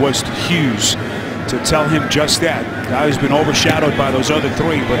made was to Hughes to tell him just that. The guy who's been overshadowed by those other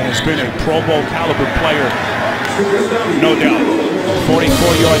 3, but has been a Pro Bowl caliber player, no doubt.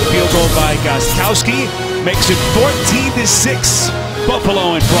 44-yard field goal by Gostkowski makes it 14-6.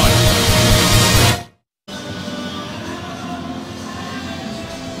 Buffalo in front.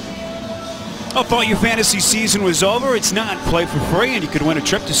 I thought your fantasy season was over. It's not. Play for free and you could win a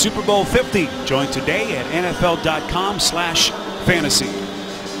trip to Super Bowl 50. Join today at NFL.com/fantasy.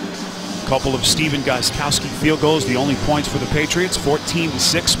 A couple of Stephen Gostkowski field goals, the only points for the Patriots.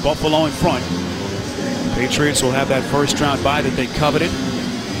 14-6, Buffalo in front. The Patriots will have that first round bye that they coveted.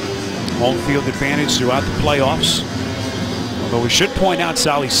 Home field advantage throughout the playoffs. Although we should point out,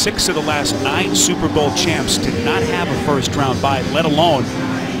 Sally, 6 of the last 9 Super Bowl champs did not have a first round bye, let alone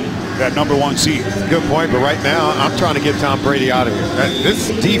that number 1 seed. Good point, but right now I'm trying to get Tom Brady out of here. This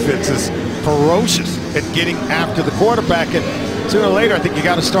defense is ferocious at getting after the quarterback, and sooner or later I think you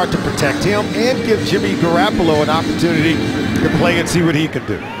got to start to protect him and give Jimmy Garoppolo an opportunity to play and see what he can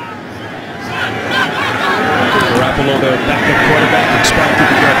do. Garoppolo, the backup quarterback, expected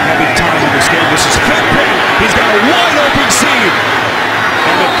to get heavy time in this game. This is Pickett. He's got a wide open seam.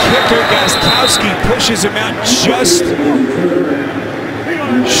 And the kicker, Gostkowski, pushes him out just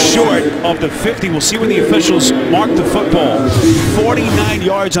short of the 50. We'll see when the officials mark the football. 49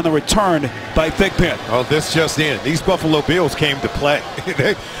 yards on the return by Pickett. Oh, this just in. These Buffalo Bills came to play.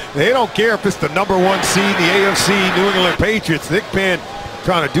 they don't care if it's the number 1 seed in the AFC, New England Patriots. Pickett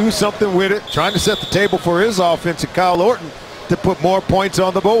trying to do something with it, trying to set the table for his offense and Kyle Orton to put more points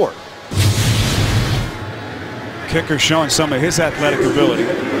on the board. Kicker showing some of his athletic ability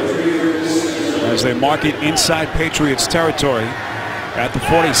as they mark it inside Patriots territory at the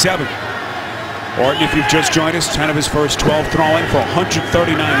 47. Orton, if you've just joined us, 10 of his first 12 throwing for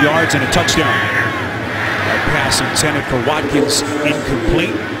 139 yards and a touchdown. That pass intended for Watkins,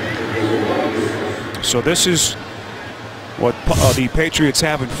 incomplete. So this is what the Patriots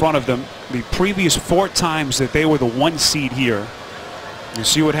have in front of them. The previous 4 times that they were the 1 seed here, you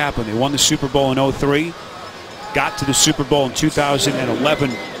see what happened. They won the Super Bowl in 03, got to the Super Bowl in 2011,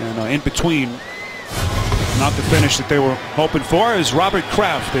 and in between, not the finish that they were hoping for, is Robert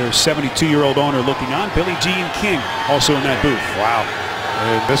Kraft, their 72-year-old owner, looking on. Billie Jean King also in that booth. Wow.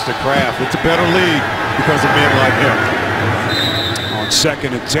 And Mr. Kraft, it's a better league because of men like him. On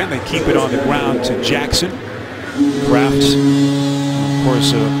 2nd and 10, they keep it on the ground to Jackson. Kraft, of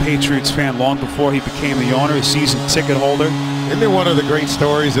course, a Patriots fan long before he became the owner, a season ticket holder. Isn't it one of the great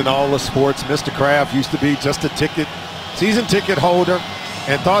stories in all the sports? Mr. Kraft used to be just a season ticket holder,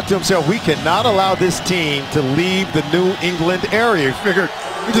 and thought to himself, we cannot allow this team to leave the New England area. He figured,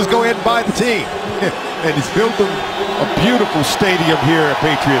 we just go ahead and buy the team. And he's built them a beautiful stadium here at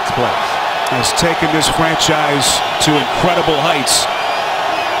Patriots Place. Has taken this franchise to incredible heights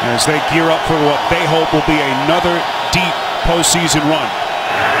as they gear up for what they hope will be another deep postseason run.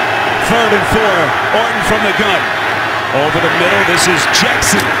 3rd and 4, Orton from the gun. Over the middle, this is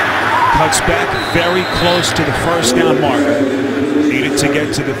Jackson. Cuts back very close to the first down mark. Needed to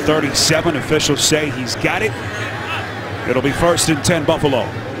get to the 37. Officials say he's got it. It'll be 1st and 10 Buffalo.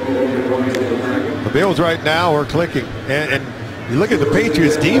 The Bills right now are clicking. And you look at the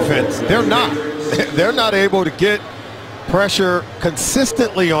Patriots defense, they're not. They're not able to get pressure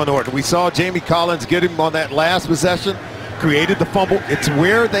consistently on Orton. We saw Jamie Collins get him on that last possession, created the fumble. It's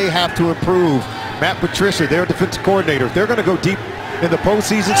where they have to improve. Matt Patricia, their defensive coordinator, if they're going to go deep in the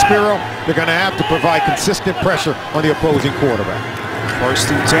postseason, Spiro, they're going to have to provide consistent pressure on the opposing quarterback.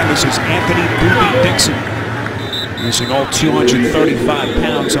 1st and 10. This is Anthony Booby Dixon, using all 235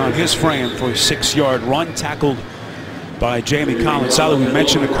 pounds on his frame for a 6-yard run, tackled by Jamie Collins. Sally, we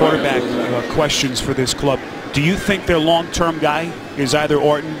mentioned the quarterback questions for this club. Do you think their long-term guy is either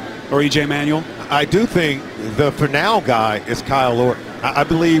Orton or E.J. Manuel? I do think the for now guy is Kyle Orton. I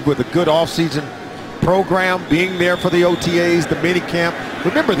believe with a good offseason program, being there for the OTAs, the mini camp.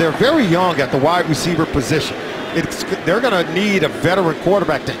 Remember, they're very young at the wide receiver position. They're going to need a veteran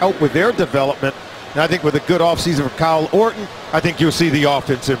quarterback to help with their development. And I think with a good offseason for Kyle Orton, I think you'll see the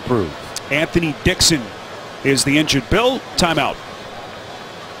offense improve. Anthony Dixon is the injured Bill. Timeout.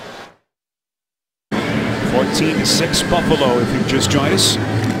 14-6 Buffalo if you've just joined us.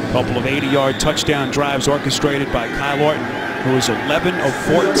 A couple of 80-yard touchdown drives orchestrated by Kyle Orton, who is 11 of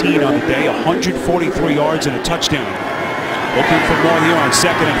 14 on the day, 143 yards and a touchdown. Looking for more here on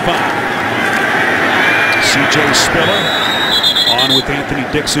 2nd and 5. C.J. Spiller on with Anthony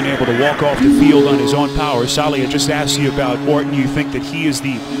Dixon, able to walk off the field on his own power. Sally, I just asked you about Orton. You think that he is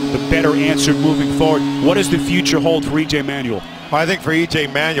the better answer moving forward. What does the future hold for E.J. Manuel? I think for E.J.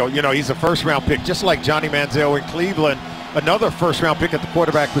 Manuel, you know, he's a first-round pick, just like Johnny Manziel in Cleveland, another first-round pick at the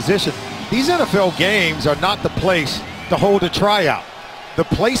quarterback position. These NFL games are not the place to hold a tryout. The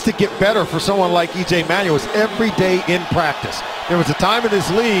place to get better for someone like E.J. Manuel is every day in practice. There was a time in this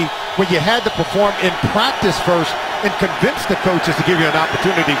league when you had to perform in practice first and convince the coaches to give you an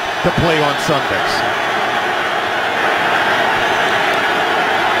opportunity to play on Sundays.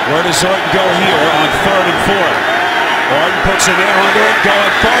 Where does Orton go here on 3rd and 4? Orton puts an air under it,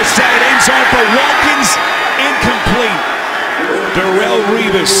 going far side end zone for Watkins, incomplete. Darrelle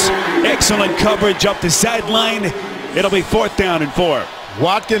Revis, excellent coverage up the sideline. It'll be 4th down and 4.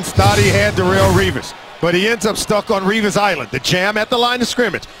 Watkins thought he had Darrelle Revis, but he ends up stuck on Revis Island, the jam at the line of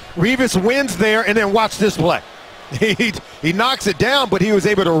scrimmage. Revis wins there, and then watch this play. He knocks it down, but he was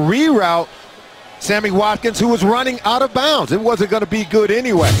able to reroute Sammy Watkins, who was running out of bounds. It wasn't going to be good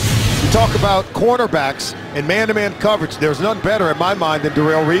anyway. You talk about cornerbacks and man-to-man coverage. There's none better in my mind than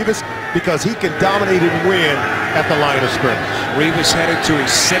Darrelle Revis because he can dominate and win at the line of scrimmage. Revis headed to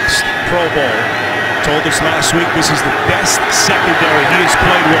his 6th Pro Bowl. Told us last week this is the best secondary he has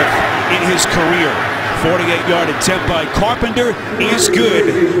played with in his career. 48-yard attempt by Carpenter is good,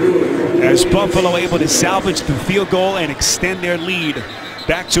 as Buffalo able to salvage the field goal and extend their lead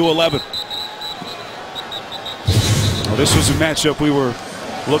back to 11. Well, this was a matchup we were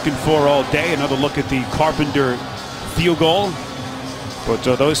looking for all day. Another look at the Carpenter field goal. But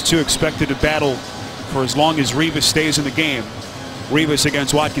those two expected to battle for as long as Revis stays in the game. Revis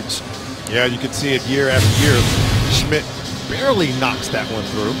against Watkins. Yeah, you can see it year after year. Schmidt barely knocks that one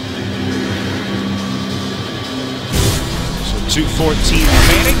through. So 2:14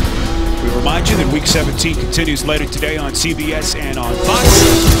 remaining. We remind you that Week 17 continues later today on CBS and on Fox.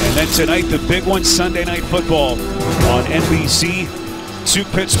 And then tonight, the big one, Sunday Night Football on NBC to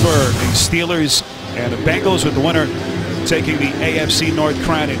Pittsburgh. The Steelers and the Bengals, with the winner taking the AFC North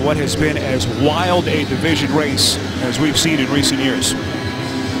crown in what has been as wild a division race as we've seen in recent years.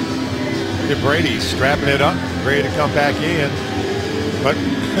 Brady strapping it up, ready to come back in. But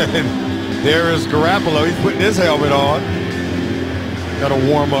there is Garoppolo. He's putting his helmet on. Got to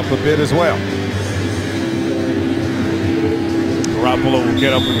warm up a bit as well. Garoppolo will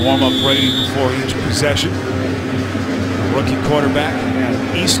get up and warm up Brady before each possession. Rookie quarterback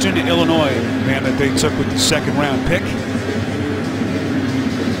at Eastern Illinois, man that they took with the 2nd round pick.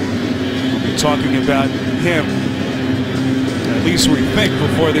 We'll be talking about him, at least we think,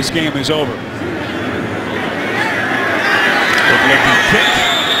 before this game is over. Good-looking kick.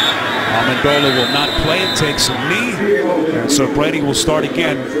 Amendola will not play and takes a knee, and so Brady will start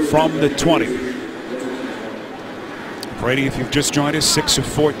again from the 20. Brady, if you've just joined us, 6 of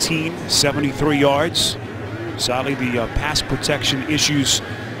 14, 73 yards. Sadly, the pass protection issues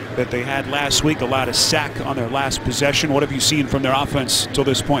that they had last week allowed a sack on their last possession. What have you seen from their offense till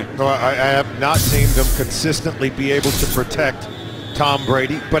this point? No, I have not seen them consistently be able to protect Tom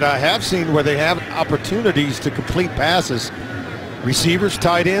Brady, but I have seen where they have opportunities to complete passes. Receivers,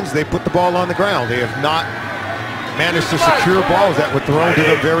 tight ends, they put the ball on the ground. They have not managed to secure balls that were thrown to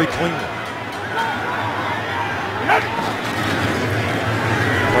them very cleanly.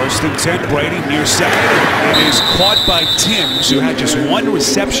 1st and 10, Brady near side. It is caught by Timms, who had just 1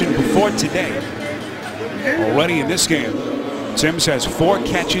 reception before today. Already in this game, Timms has 4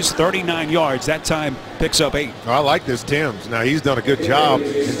 catches, 39 yards. That time picks up 8. I like this Timms. Now, he's done a good job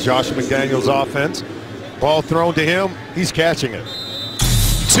in Josh McDaniels' offense. Ball thrown to him, he's catching it.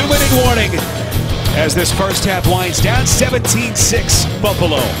 2-minute warning as this first half winds down. 17-6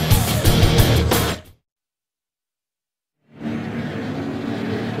 Buffalo.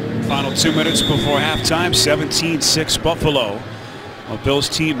 Final 2 minutes before halftime. 17-6 Buffalo. A Bills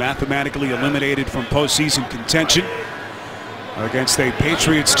team mathematically eliminated from postseason contention against a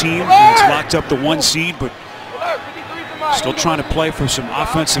Patriots team that's locked up the 1 seed, but still trying to play for some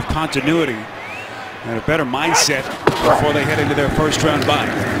offensive continuity and a better mindset before they head into their first round bye.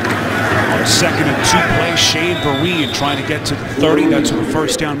 On a 2nd and 2 play, Shane Vereen trying to get to the 30. That's where the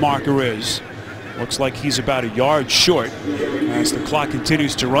first down marker is. Looks like he's about a yard short as the clock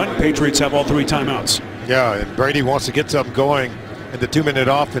continues to run. Patriots have all 3 timeouts. Yeah, and Brady wants to get something going in the 2-minute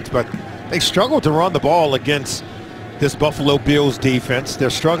offense, but they struggle to run the ball against this Buffalo Bills defense. They're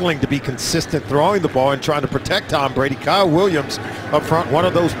struggling to be consistent throwing the ball and trying to protect Tom Brady. Kyle Williams up front, one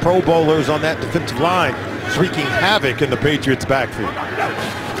of those Pro Bowlers on that defensive line, wreaking havoc in the Patriots backfield.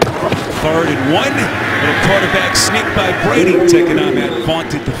 3rd and 1. Little quarterback sneak by Brady, taking on that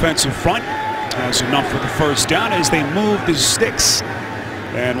vaunted defensive front. Has enough for the first down as they move the sticks,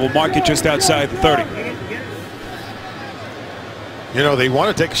 and will mark it just outside the 30. You know, they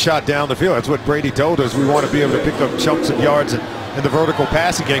want to take a shot down the field. That's what Brady told us. We want to be able to pick up chunks of yards in the vertical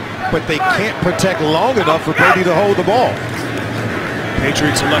passing game, but they can't protect long enough for Brady to hold the ball.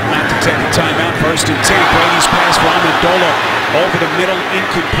 Patriots elect not to take a timeout. 1st and 10. Brady's pass for Amendola over the middle,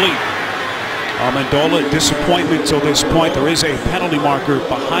 incomplete. Amendola, disappointment till this point. There is a penalty marker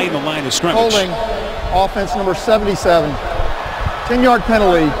behind the line of scrimmage. Holding, offense number 77. 10-yard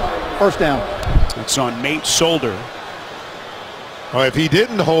penalty, first down. It's on Nate Solder. Well, if he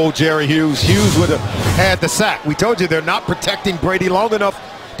didn't hold Jerry Hughes, Hughes would have had the sack. We told you they're not protecting Brady long enough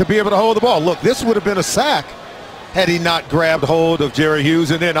to be able to hold the ball. Look, this would have been a sack had he not grabbed hold of Jerry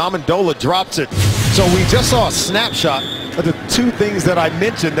Hughes, and then Amendola drops it. So we just saw a snapshot of the 2 things that I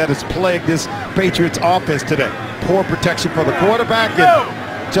mentioned that has plagued this Patriots offense today. Poor protection for the quarterback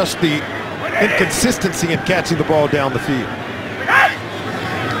and just the inconsistency in catching the ball down the field.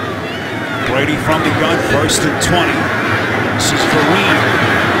 Brady from the gun, 1st and 20. This is Vereen.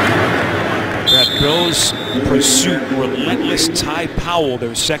 That Bills pursuit, relentless. Ty Powell,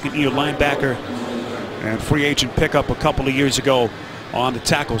 their 2nd-year linebacker and free agent pickup a couple of years ago on the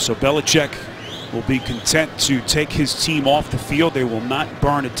tackle. So Belichick will be content to take his team off the field. They will not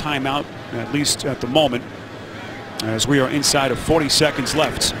burn a timeout, at least at the moment, as we are inside of 40 seconds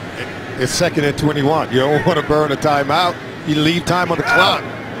left. It's 2nd and 21. You don't want to burn a timeout. You leave time on the clock.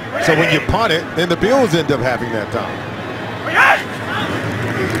 So when you punt it, then the Bills end up having that time.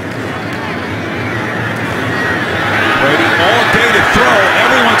 Brady all day to throw.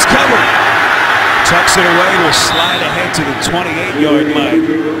 Everyone's covered. Tucks it away to a slide ahead to the 28-yard line.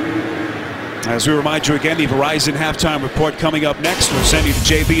 As we remind you again, the Verizon halftime report coming up next. We'll send you to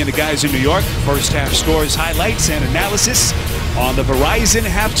JB and the guys in New York. First half scores, highlights, and analysis on the Verizon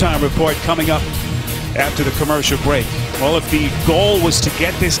halftime report coming up after the commercial break. Well, if the goal was to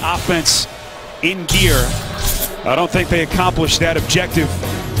get this offense in gear, I don't think they accomplished that objective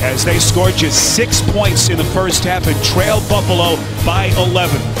as they scored just 6 points in the first half and trailed Buffalo by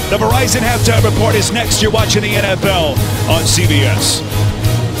 11. The Verizon halftime report is next. You're watching the NFL on CBS.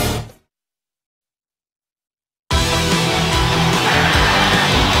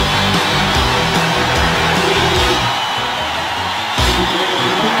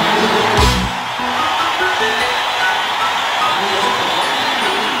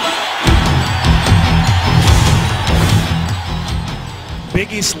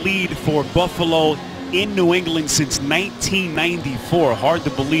 Biggest lead for Buffalo in New England since 1994. Hard to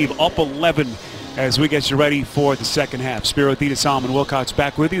believe, up 11 as we get you ready for the second half. Spiro Thetis, Solomon Wilcox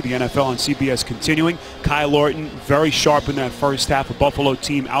back with you. The NFL on CBS continuing. Kyle Orton very sharp in that first half. A Buffalo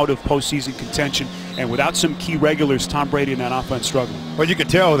team out of postseason contention, and without some key regulars, Tom Brady and that offense struggling. Well, you can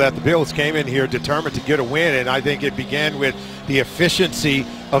tell that the Bills came in here determined to get a win, and I think it began with the efficiency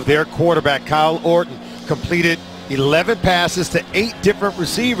of their quarterback, Kyle Orton. Completed 11 passes to 8 different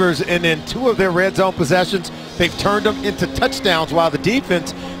receivers, and in 2 of their red zone possessions, they've turned them into touchdowns, while the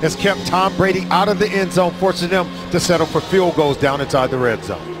defense has kept Tom Brady out of the end zone, forcing them to settle for field goals down inside the red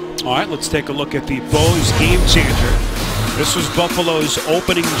zone. All right, let's take a look at the Bose game changer. This was Buffalo's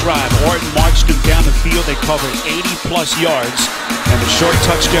opening drive. Orton marched them down the field. They covered 80-plus yards, and the short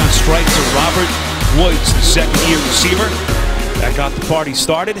touchdown strike to Robert Woods, the second-year receiver. That got the party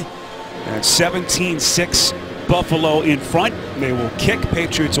started. And 17-6. Buffalo in front. They will kick.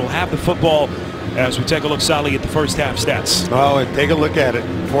 Patriots will have the football as we take a look, Sally, at the first half stats. Oh, and take a look at it.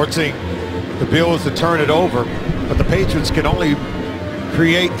 Forcing the Bills to turn it over, but the Patriots can only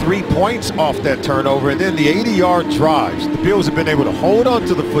create 3 points off that turnover, and then the 80-yard drives. The Bills have been able to hold on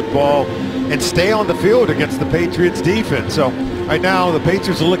to the football and stay on the field against the Patriots defense. So right now the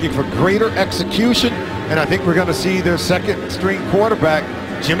Patriots are looking for greater execution, and I think we're going to see their second-string quarterback,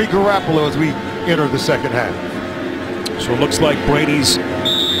 Jimmy Garoppolo, as we enter the second half. So it looks like Brady's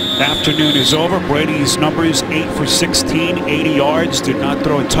afternoon is over. Brady's numbers 8 for 16, 80 yards, did not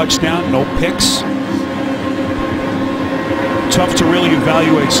throw a touchdown, no picks. Tough to really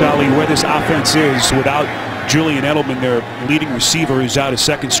evaluate, Sally, where this offense is without Julian Edelman, their leading receiver, who's out a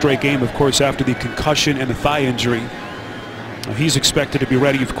second straight game, of course, after the concussion and the thigh injury. He's expected to be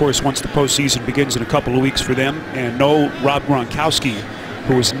ready, of course, once the postseason begins in a couple of weeks for them. And no Rob Gronkowski,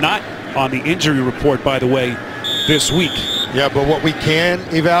 who is not on the injury report, by the way, this week. Yeah, but what we can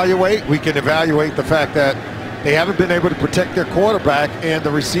evaluate the fact that they haven't been able to protect their quarterback, and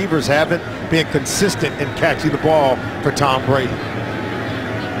the receivers haven't been consistent in catching the ball for Tom Brady.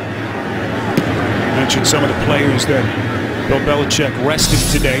 Mentioned some of the players that Bill Belichick rested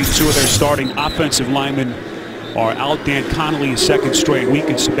today. 2 of their starting offensive linemen are out. Dan Connolly, a second straight week,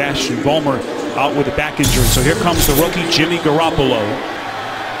 and Sebastian Vollmer out with a back injury. So here comes the rookie Jimmy Garoppolo.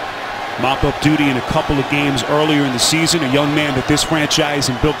 Mop-up duty in a couple of games earlier in the season. A young man that this franchise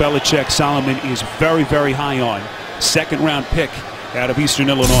and Bill Belichick, Solomon, is very, very high on. Second-round pick out of Eastern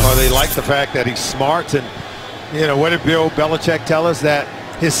Illinois. Well, they like the fact that he's smart, and you know, what did Bill Belichick tell us? That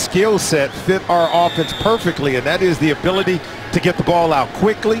his skill set fit our offense perfectly, and that is the ability to get the ball out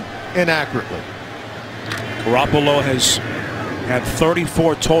quickly and accurately. Garoppolo has had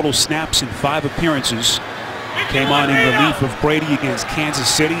 34 total snaps in 5 appearances. Came on in relief of Brady against Kansas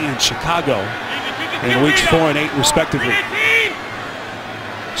City and Chicago in weeks 4 and 8 respectively.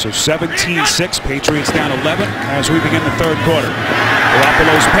 So 17-6, Patriots down 11 as we begin the third quarter.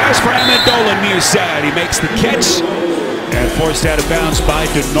 Garoppolo's pass for Amendola near side. He makes the catch and forced out of bounds by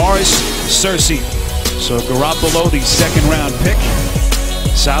Danaris Searcy. So Garoppolo, the second-round pick.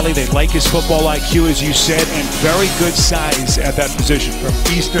 Sally, they like his football IQ, as you said, and very good size at that position. From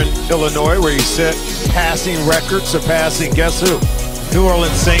Eastern Illinois, where he set passing records, surpassing, guess who? New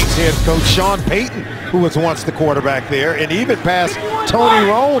Orleans Saints head coach Sean Payton, who was once the quarterback there, and even passed Tony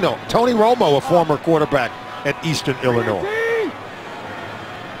Romo, a former quarterback at Eastern Illinois.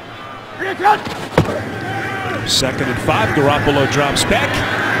 2nd and 5, Garoppolo drops back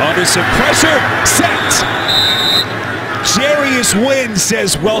under some pressure, sacked. Jarius Wynn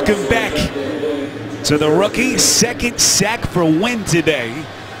says welcome back to the rookie. Second sack for Wynn today.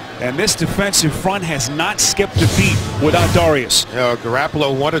 And this defensive front has not skipped a beat without Darius.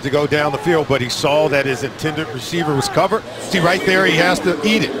 Garoppolo wanted to go down the field, but he saw that his intended receiver was covered. See, right there, he has to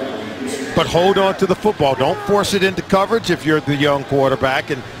eat it. But hold on to the football. Don't force it into coverage if you're the young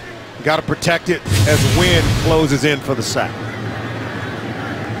quarterback, and you got to protect it as Wynn closes in for the sack.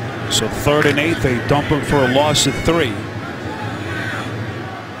 So 3rd and 8, they dump him for a loss of 3.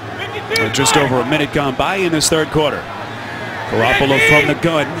 Just over a minute gone by in this third quarter. Garoppolo from the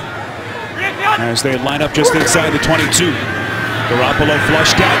gun as they line up just inside the 22. Garoppolo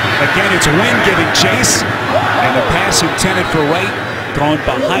flushed out. Again, it's Wynn giving chase. And the pass intended for Wright, thrown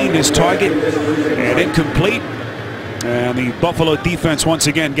behind his target and incomplete. And the Buffalo defense once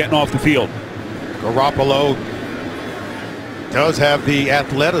again getting off the field. Garoppolo does have the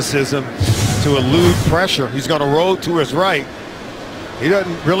athleticism to elude pressure. He's going to roll to his right. He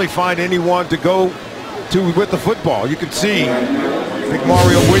doesn't really find anyone to go to with the football. You can see, I think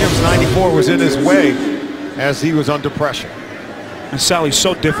Mario Williams, 94, was in his way as he was under pressure. And Sally,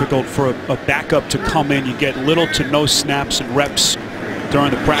 so difficult for a backup to come in. You get little to no snaps and reps during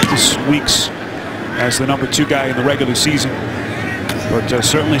the practice weeks as the number 2 guy in the regular season. But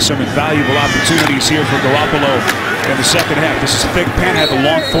certainly some invaluable opportunities here for Garoppolo in the second half. This is Big Penn had the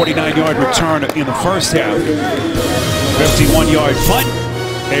long 49-yard return in the first half. 51-yard punt.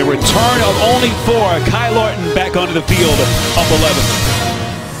 A return of only 4. Kyle Orton back onto the field, up 11.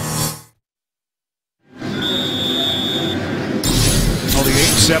 Well, the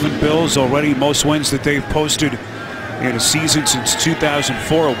 8-7 Bills already most wins that they've posted in a season since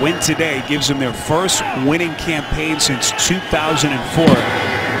 2004. A win today gives them their first winning campaign since 2004.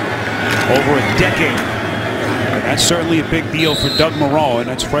 Over a decade. And that's certainly a big deal for Doug Moreau, and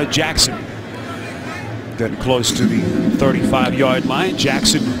that's Fred Jackson. Getting close to the 35-yard line.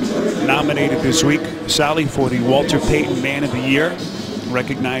 Jackson nominated this week, Sally, for the Walter Payton Man of the Year.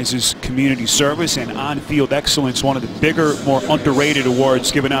 Recognizes community service and on-field excellence, one of the bigger, more underrated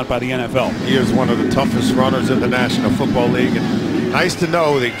awards given out by the NFL. He is one of the toughest runners in the National Football League, and nice to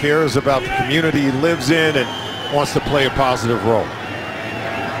know that he cares about the community he lives in and wants to play a positive role.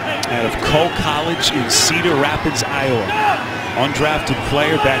 Out of Cole College in Cedar Rapids, Iowa. undrafted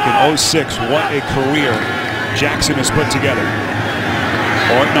player back in '06. What a career Jackson has put together.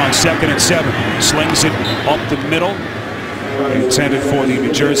 Orton on 2nd and 7. Slings it up the middle. Intended for the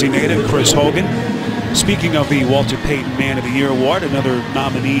New Jersey native, Chris Hogan. Speaking of the Walter Payton Man of the Year award, another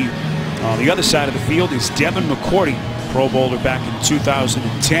nominee on the other side of the field is Devin McCourty, Pro Bowler back in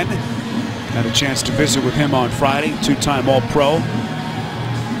 2010. Had a chance to visit with him on Friday, 2-time All-Pro.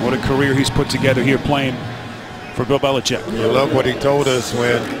 What a career he's put together here playing for Bill Belichick. I love what he told us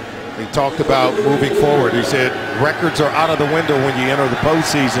when he talked about moving forward. He said records are out of the window when you enter the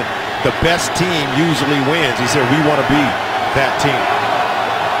postseason. The best team usually wins. He said we want to be that team.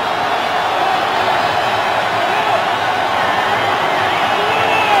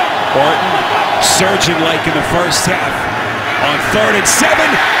 Orton surging like in the first half. On 3rd and 7,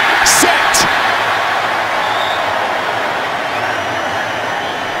 sacked.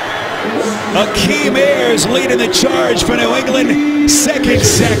 Akeem Ayers leading the charge for New England. 2nd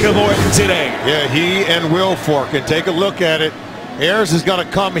sack of Orton today. Yeah, he and Wilfork. And take a look at it. Ayers is going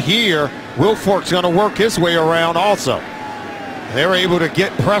to come here. Wilfork's going to work his way around also. They're able to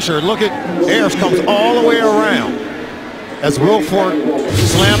get pressure. Look at Ayers comes all the way around. As Wilfork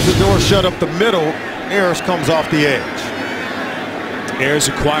slams the door shut up the middle, Ayers comes off the edge. Ayers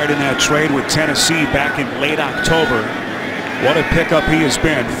acquired in that trade with Tennessee back in late October. What a pickup he has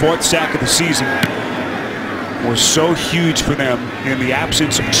been. 4th sack of the season. Was so huge for them in the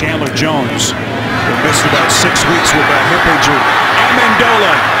absence of Chandler Jones, who missed about 6 weeks with that hip injury.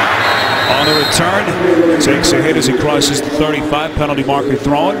 Amendola on the return takes a hit as he crosses the 35, penalty marker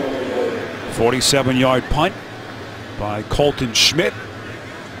thrown. 47-yard punt by Colton Schmidt,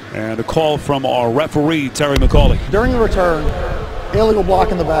 and a call from our referee Terry McCauley. During the return, illegal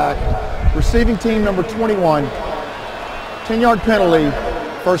block in the back, receiving team number 21, 10-yard penalty,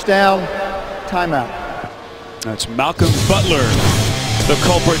 1st down, timeout. That's Malcolm Butler, the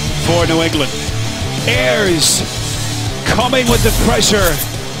culprit for New England. Ayers coming with the pressure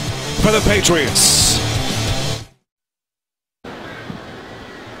for the Patriots.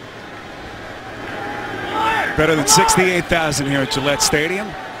 Better than 68,000 here at Gillette Stadium.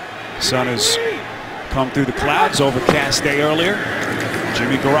 Sun has come through the clouds. Overcast day earlier.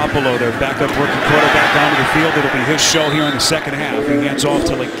 Jimmy Garoppolo, their backup rookie quarterback, onto the field. It'll be his show here in the 2nd half. He hands off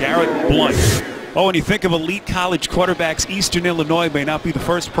to LeGarrette Blount. Oh, when you think of elite college quarterbacks, Eastern Illinois may not be the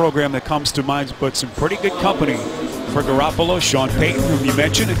first program that comes to mind, but some pretty good company for Garoppolo. Sean Payton, whom you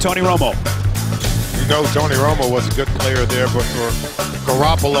mentioned, and Tony Romo. You know Tony Romo was a good player there, but for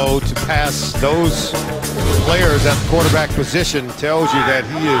Garoppolo to pass those players at the quarterback position tells you that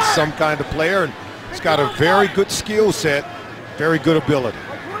he is some kind of player, and he's got a very good skill set, very good ability.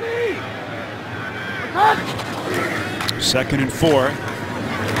 2nd and 4.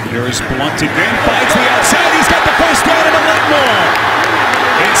 Here is Blount again, finds the outside. He's got the 1st down and a lot more.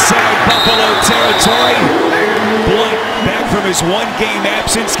 Inside Buffalo territory. Blount back from his 1-game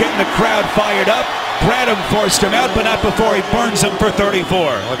absence, getting the crowd fired up. Bradham forced him out, but not before he burns him for 34.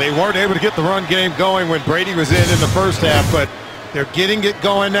 Well, they weren't able to get the run game going when Brady was in the first half, but they're getting it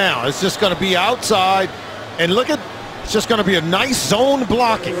going now. It's just going to be outside, and look at, it's just going to be a nice zone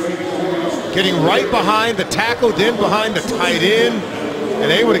blocking. Getting right behind the tackle, then behind the tight end,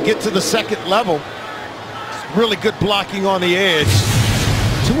 and able to get to the 2nd level. It's really good blocking on the edge.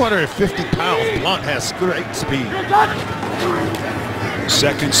 250 pounds. Blount has great speed.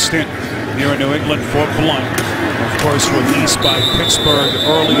 2nd stint here in New England for Blount. Of course, released by Pittsburgh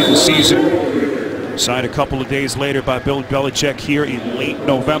early in the season. Signed a couple of days later by Bill Belichick here in late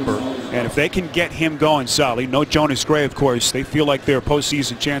November. And if they can get him going solid, no Jonas Gray, of course, they feel like their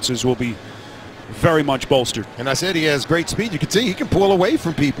postseason chances will be very much bolstered. And I said he has great speed. You can see he can pull away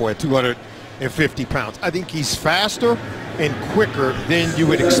from people at 250 pounds. I think he's faster and quicker than you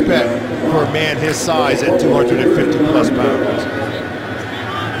would expect for a man his size at 250 plus pounds.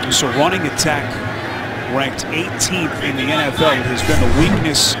 So running attack ranked 18th in the NFL. It has been the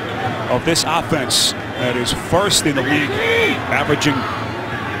weakness of this offense that is 1st in the league, averaging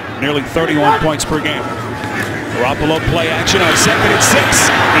nearly 31 points per game. Garoppolo play action on 2nd and 6.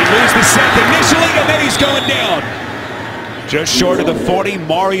 He loses the sack initially, and then he's going down. Just short of the 40,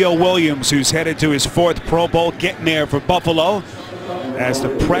 Mario Williams, who's headed to his 4th Pro Bowl, getting there for Buffalo as the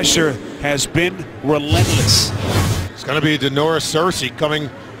pressure has been relentless. It's going to be Denoris Cersei coming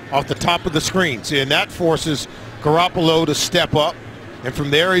off the top of the screen. See, and that forces Garoppolo to step up, and from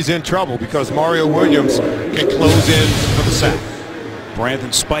there he's in trouble because Mario Williams can close in for the sack.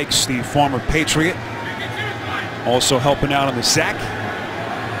 Brandon Spikes, the former Patriot, also helping out on the sack.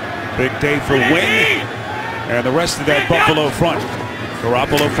 Big day for Wing and the rest of that Buffalo front.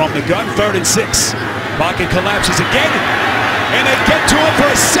 Garoppolo from the gun, 3rd and 6. Pocket collapses again. And they get to him for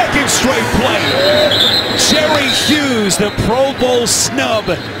a second straight play. Jerry Hughes, the Pro Bowl snub.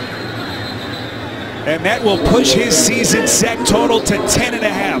 And that will push his season sack total to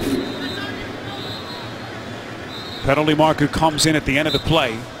 10.5. Penalty marker comes in at the end of the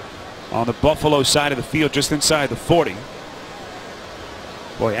play on the Buffalo side of the field, just inside the 40.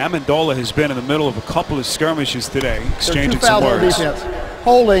 Boy, Amendola has been in the middle of a couple of skirmishes today, exchanging some words. Defense.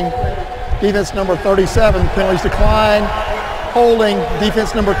 Holding, defense number 37, penalties decline. Holding,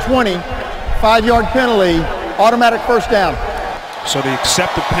 defense number 20, 5-yard penalty, automatic first down. So the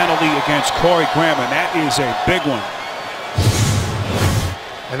accepted penalty against Corey Graham, and that is a big one.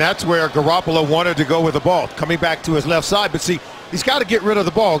 And that's where Garoppolo wanted to go with the ball, coming back to his left side. But see, he's got to get rid of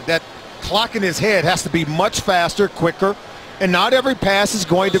the ball. That clock in his head has to be much faster, quicker, and not every pass is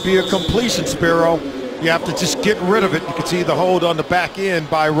going to be a completion, Spiro. You have to just get rid of it. You can see the hold on the back end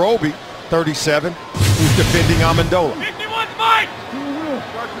by Roby, 37, who's defending Amendola.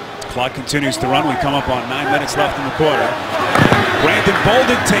 Clock continues to run. We come up on 9 minutes left in the quarter. Brandon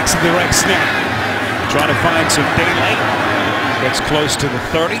Bolden takes a direct snap. Trying to find some daylight. Gets close to the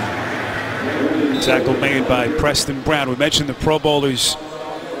 30. Tackle made by Preston Brown. We mentioned the Pro Bowlers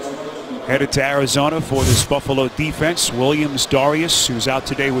headed to Arizona for this Buffalo defense. Williams Darius, who's out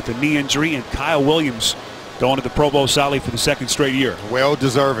today with a knee injury, and Kyle Williams going to the Pro Bowl Sally for the second straight year. Well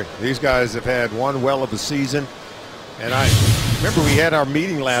deserving. These guys have had one well of a season. And I remember we had our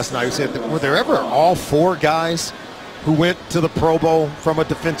meeting last night. We said, were there ever all 4 guys who went to the Pro Bowl from a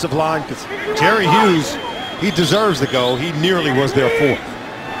defensive line? Because Jerry Hughes, he deserves to go. He nearly was their 4th.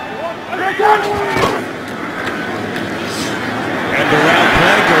 And around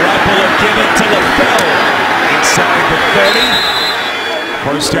play, Garoppolo given to LaFell inside the 30.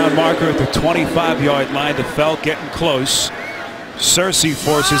 First down marker at the 25-yard line. LaFell getting close. Cersei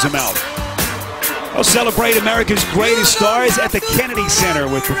forces him out. We'll celebrate America's greatest stars at the Kennedy Center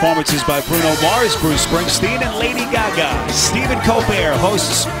with performances by Bruno Mars, Bruce Springsteen, and Lady Gaga. Stephen Colbert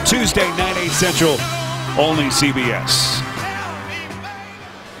hosts Tuesday, 9/8 Central, only CBS.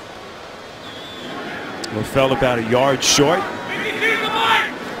 LaFell about a yard short.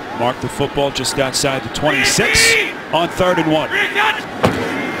 Mark the football just outside the 26 on 3rd and 1. Fake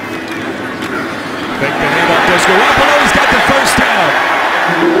the handoff goes Garoppolo. He's got the first down.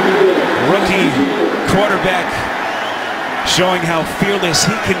 Rookie quarterback showing how fearless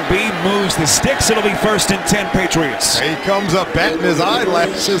he can be. Moves the sticks. It'll be 1st and 10 Patriots. He comes up batting his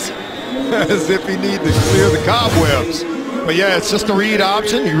eyelashes as if he needs to clear the cobwebs. But yeah, it's just a read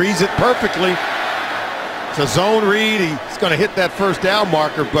option. He reads it perfectly. It's a zone read. He's going to hit that first down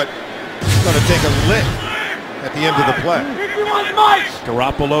marker, but he's going to take a lick at the end of the play.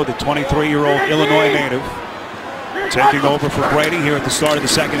 Garoppolo, the 23-year-old Illinois native, taking over for Brady here at the start of the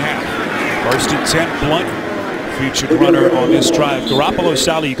second half. 1st and 10, Blunt, featured runner on this drive. Garoppolo,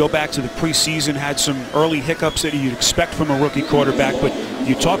 Sally, you go back to the preseason, had some early hiccups that you'd expect from a rookie quarterback, but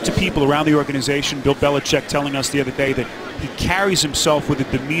you talk to people around the organization. Bill Belichick telling us the other day that he carries himself with a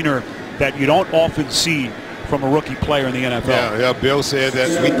demeanor that you don't often see from a rookie player in the NFL. Yeah, Bill said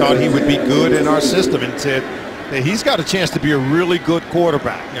that we thought he would be good in our system and said that he's got a chance to be a really good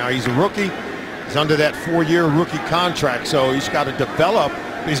quarterback. Now, he's a rookie. He's under that 4-year rookie contract, so he's got to develop.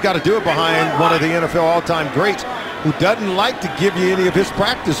 He's got to do it behind one of the NFL all-time greats who doesn't like to give you any of his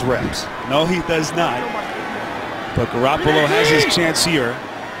practice reps. No, he does not. But Garoppolo has his chance here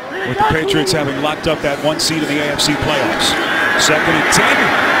with the Patriots having locked up that 1 seed in the AFC playoffs. 2nd and 10.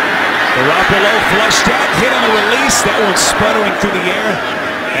 Garoppolo flushed out, hit on the release. That one sputtering through the air.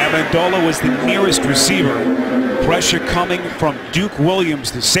 Amendola was the nearest receiver. Pressure coming from Duke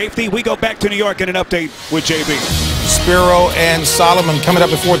Williams, the safety. We go back to New York and an update with JB. Spiro and Solomon coming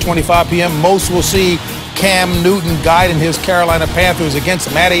up at 4:25 p.m. Most will see Cam Newton guiding his Carolina Panthers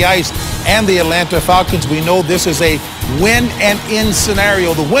against Matty Ice and the Atlanta Falcons. We know this is a win and in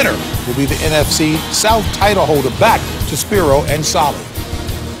scenario. The winner will be the NFC South title holder. Back to Spiro and Solomon.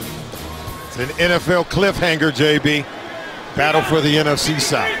 It's an NFL cliffhanger, JB. Battle for the NFC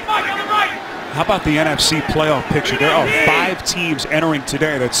South. How about the NFC playoff picture? There are 5 teams entering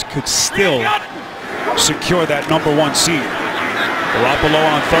today that could still secure that #1 seed. Garoppolo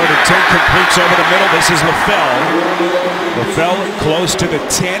on 3rd and 10, completes over the middle. This is LaFell. LaFell close to the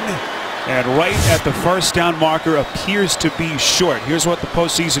 10, and right at the first down marker, appears to be short. Here's what the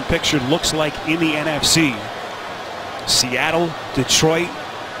postseason picture looks like in the NFC. Seattle, Detroit,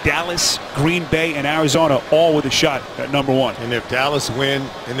 Dallas, Green Bay, and Arizona all with a shot at #1. And if Dallas win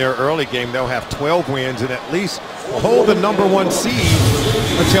in their early game, they'll have 12 wins and at least hold the #1 seed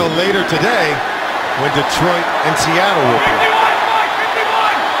until later today when Detroit and Seattle will play.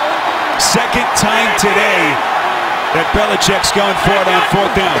 Second time today that Belichick's going for it on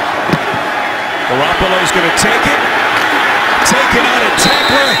 4th down. Garoppolo's going to take it. Taken out a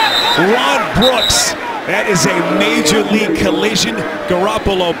tackler, Ron Brooks. That is a major league collision.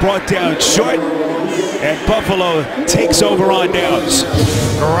 Garoppolo brought down short, and Buffalo takes over on downs.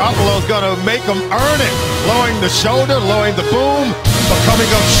 Garoppolo's going to make them earn it. Lowering the shoulder, lowering the boom, but coming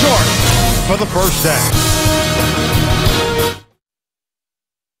up short for the first down.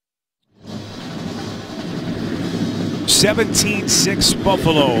 (17-6)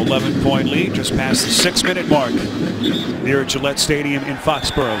 Buffalo, 11-point lead, just past the 6-minute mark here at Gillette Stadium in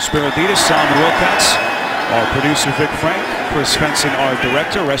Foxborough. Spiriditas, Solomon Wilcox, our producer Vic Frank, Chris Fenson, our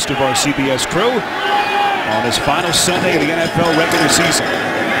director, rest of our CBS crew on this final Sunday of the NFL regular season.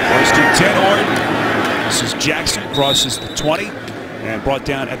 First and 10, Orton. This is Jackson, crosses the 20 and brought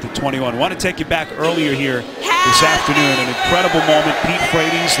down at the 21. I want to take you back earlier here this afternoon. An incredible moment. Pete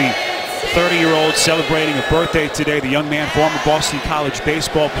Frates, the 30-year-old, celebrating a birthday today. The young man, former Boston College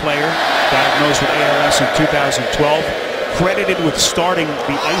baseball player, diagnosed with ALS in 2012, credited with starting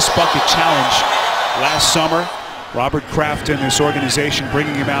the Ice Bucket Challenge last summer. Robert Kraft and this organization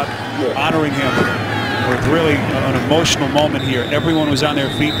bringing him out, honoring him with really an emotional moment here. Everyone was on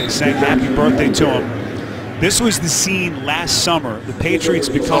their feet. They sang happy birthday to him. This was the scene last summer. The Patriots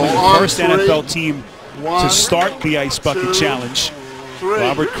becoming the first NFL team to start the Ice Bucket Challenge.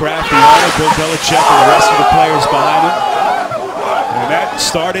 Robert Kraft, the owner, Bill Belichick, and the rest of the players behind him. And that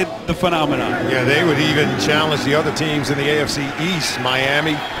started the phenomenon. Yeah, they would even challenge the other teams in the AFC East.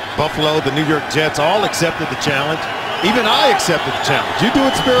 Miami, Buffalo, the New York Jets all accepted the challenge. Even I accepted the challenge. You do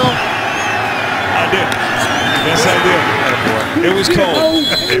it, Spiro? I did. Yes, I did. It was cold.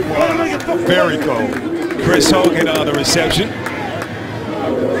 It was very cold. Chris Hogan on the reception.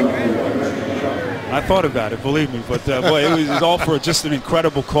 I thought about it, believe me, but boy, it was all for just an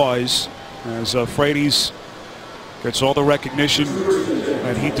incredible cause. As Frates gets all the recognition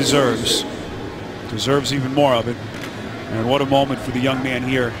that he deserves even more of it. And what a moment for the young man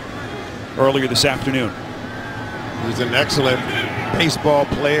here earlier this afternoon. He's an excellent baseball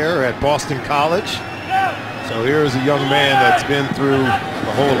player at Boston College. So here's a young man that's been through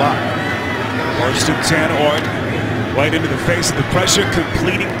a whole lot. First and 10, Orton. Right into the face of the pressure,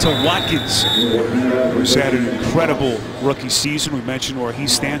 completing to Watkins, who's had an incredible rookie season. We mentioned where he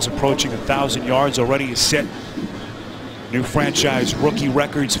stands, approaching 1,000 yards already. Has set new franchise rookie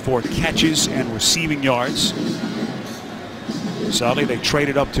records for catches and receiving yards. Sadly, they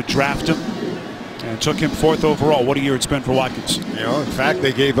traded up to draft him and took him 4th overall. What a year it's been for Watkins. You know, in fact,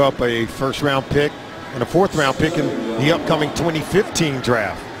 they gave up a 1st-round pick and a 4th-round pick in the upcoming 2015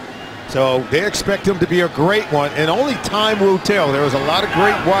 draft. So they expect him to be a great one, and only time will tell. There was a lot of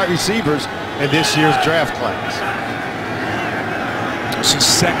great wide receivers in this year's draft class. This is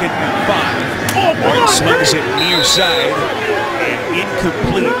 2nd and 5. Orton slings it near side and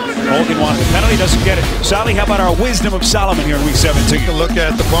incomplete. Hogan wanted the penalty, doesn't get it. Sally, how about our wisdom of Solomon here in week 17? Take a look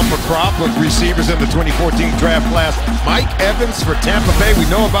at the bumper crop of receivers in the 2014 draft class. Mike Evans for Tampa Bay, we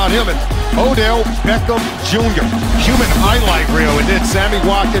know about him, and Odell Beckham Jr. Human highlight reel, and then Sammy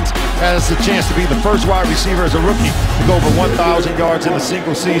Watkins has the chance to be the first wide receiver as a rookie to go over 1,000 yards in a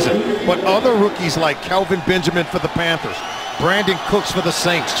single season. But other rookies like Kelvin Benjamin for the Panthers, Brandon Cooks for the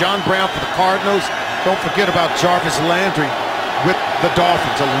Saints, John Brown for the Cardinals. Don't forget about Jarvis Landry with the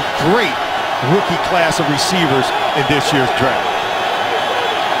Dolphins. A great rookie class of receivers in this year's draft.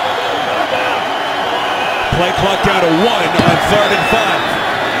 Play clock down to 1 on 3rd and 5.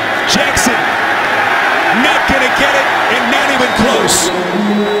 Jackson not going to get it, and not even close.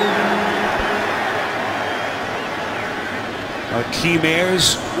 Akeem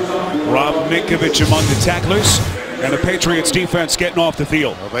Ayers, Rob Minkovich among the tacklers, and the Patriots defense getting off the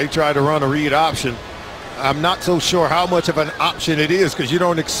field. Well, they try to run a read option. I'm not so sure how much of an option it is, because you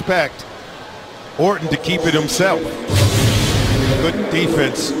don't expect Orton to keep it himself. Good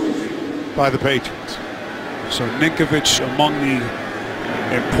defense by the Patriots. So Ninkovich among the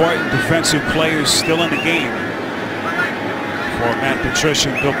important defensive players still in the game for Matt Patricia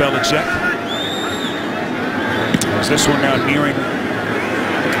and Bill Belichick. As this one now nearing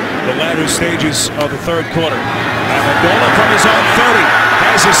the latter stages of the 3rd quarter. Amendola from his own 30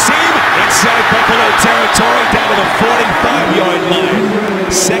 has a seam inside Buffalo territory down to the 45-yard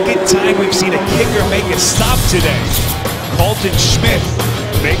line. Second time we've seen a kicker make a stop today. Colton Schmidt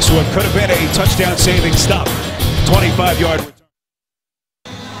makes what could have been a touchdown-saving stop. 25-yard return.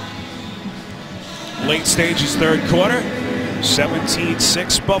 Late stages, 3rd quarter.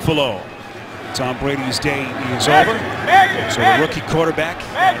 17-6 Buffalo. Tom Brady's day is over. So the rookie quarterback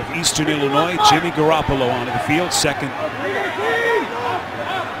of Eastern Illinois, Jimmy Garoppolo, onto the field. Second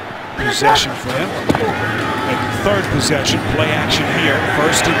possession for him. third possession. Play action here.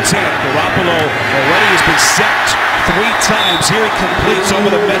 1st and 10. Garoppolo already has been sacked 3 times. Here he completes over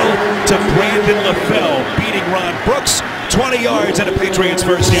the middle to Brandon LaFell, beating Ron Brooks. 20 yards and a Patriots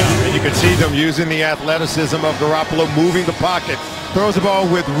first down. And you can see them using the athleticism of Garoppolo, moving the pocket. Throws the ball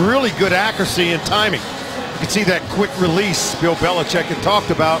with really good accuracy and timing. You can see that quick release Bill Belichick had talked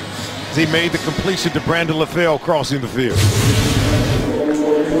about as he made the completion to Brandon LaFell crossing the field.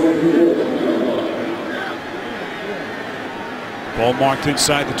 Ball marked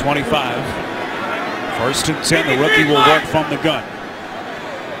inside the 25. 1st and 10. The rookie will work from the gun.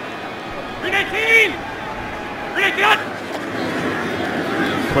 319! 319!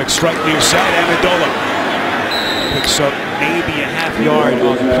 Quick strike near side. Amendola picks up maybe a half yard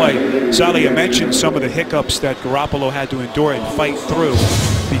on the play. Sally, you mentioned some of the hiccups that Garoppolo had to endure and fight through.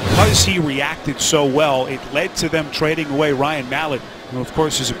 Because he reacted so well, it led to them trading away Ryan Mallett, who of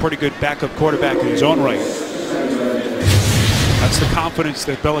course is a pretty good backup quarterback in his own right. That's the confidence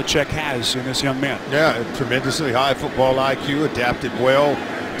that Belichick has in this young man. Yeah, tremendously high football IQ, adapted well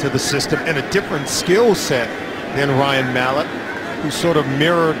to the system, and a different skill set than Ryan Mallett, who sort of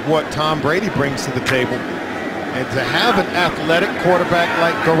mirrored what Tom Brady brings to the table. And to have an athletic quarterback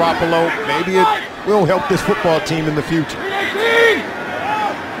like Garoppolo, maybe it will help this football team in the future.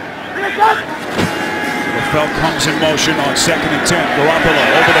 LaFell comes in motion on 2nd and 10. Garoppolo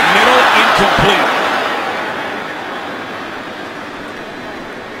over the middle, incomplete.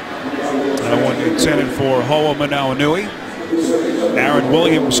 That one intended for Hoa Manawanui. Aaron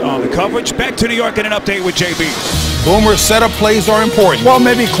Williams on the coverage. Back to New York in an update with JB. Boomer, setup plays are important. Well,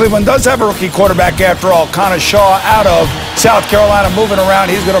 maybe Cleveland does have a rookie quarterback after all. Connor Shaw out of South Carolina, moving around.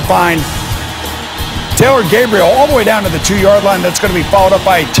 He's going to find Taylor Gabriel all the way down to the 2-yard line. That's going to be followed up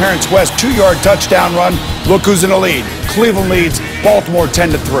by a Terrence West 2-yard touchdown run. Look who's in the lead. Cleveland leads Baltimore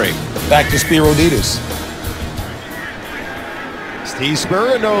 10-3. Back to Spiro Ditas. Steve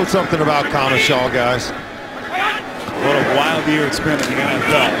Spurrier knows something about Connor Shaw, guys. What a wild year it's been in the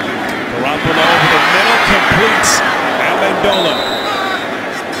NFL. Garoppolo over the middle, completes. Amendola.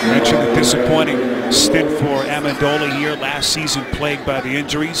 Mentioned the disappointing stint for Amendola here last season, plagued by the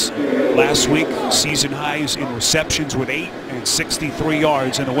injuries. Last week, season highs in receptions with 8 and 63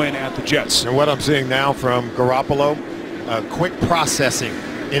 yards in a win at the Jets. And what I'm seeing now from Garoppolo, quick processing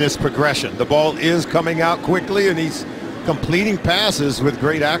in his progression. The ball is coming out quickly, and he's completing passes with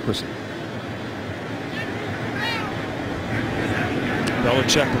great accuracy.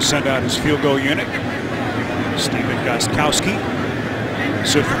 Belichick will send out his field goal unit. Stephen Gostkowski.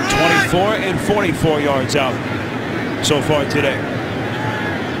 So from 24 and 44 yards out so far today.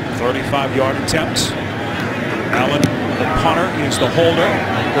 35-yard attempt. Allen, the punter, is the holder.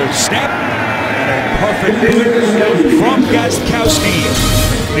 Good snap. And a perfect from Gostkowski.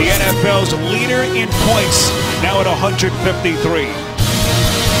 The NFL's leader in points, now at 153.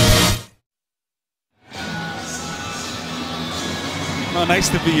 Oh, nice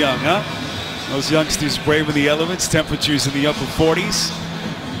to be young, huh? Those youngsters braving the elements, temperatures in the upper 40s.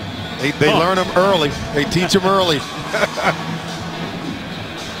 They learn them early. They teach them early.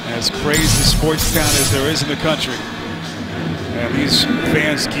 As crazy a sports town as there is in the country. And these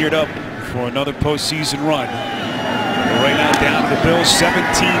fans geared up for another postseason run. Right now down to the Bills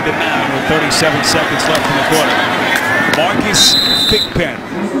 17-9 with 37 seconds left in the quarter. Marcus Thigpen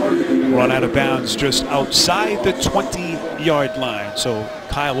run out of bounds just outside the 20-yard line. So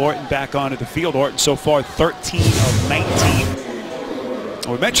Kyle Orton back onto the field. Orton so far 13 of 19.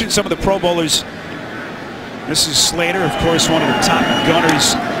 We mentioned some of the Pro Bowlers. This is Slater, of course, one of the top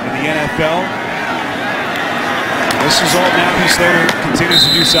gunners in the NFL. This is all Matthew Slater continues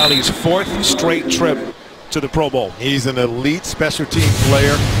to do, Sally, his 4th straight trip to the Pro Bowl. He's an elite special team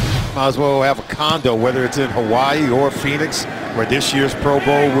player. Might as well have a condo, whether it's in Hawaii or Phoenix, where this year's Pro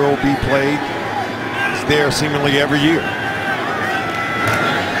Bowl will be played. He's there seemingly every year.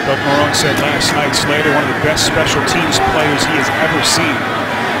 Doug Marrone said last night, Slater, one of the best special teams players he has ever seen.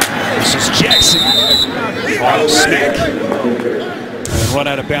 This is Jackson. Ball snap. And run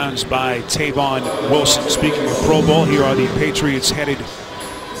out of bounds by Tavon Wilson. Speaking of Pro Bowl, here are the Patriots headed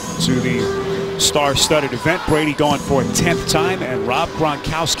to the star-studded event. Brady going for a 10th time, and Rob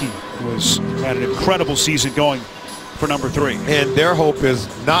Gronkowski was had an incredible season going for number 3. And their hope is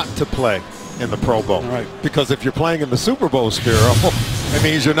not to play in the Pro Bowl. Right. Because if you're playing in the Super Bowl, Spiro, it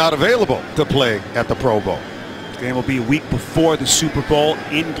means you're not available to play at the Pro Bowl. The game will be a week before the Super Bowl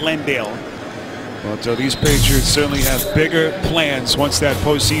in Glendale. But these Patriots certainly have bigger plans once that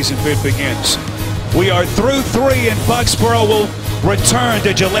postseason bid begins. We are through 3, and Foxborough will return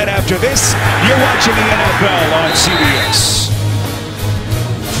to Gillette after this. You're watching the NFL on CBS.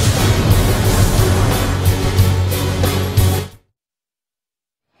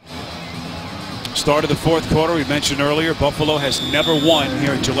 Start of the fourth quarter, we mentioned earlier, Buffalo has never won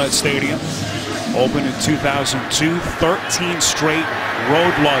here at Gillette Stadium. Opened in 2002, 13 straight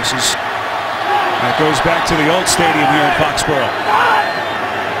road losses. That goes back to the old stadium here in Foxborough.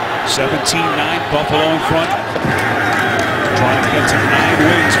 17-9, Buffalo in front. Trying to get to 9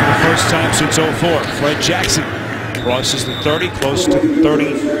 wins for the first time since 04. Fred Jackson crosses the 30, close to the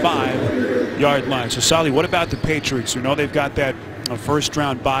 35-yard line. So, Sally, what about the Patriots? We know they've got that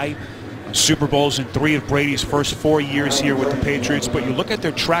first-round bye. Super Bowls in 3 of Brady's first 4 years here with the Patriots. But you look at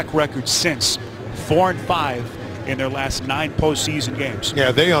their track record since, 4-5 in their last 9 postseason games.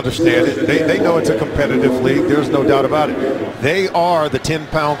 Yeah, they understand it. They know it's a competitive league. There's no doubt about it. They are the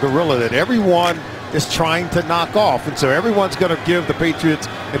 10-pound gorilla that everyone is trying to knock off. And so everyone's going to give the Patriots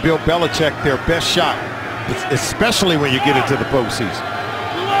and Bill Belichick their best shot, especially when you get into the postseason.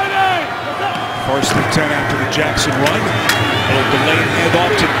 First and 10 after the Jackson run. A little delayed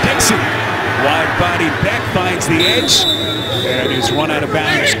handoff to Dixon. Wide body back, finds the edge, and is run out of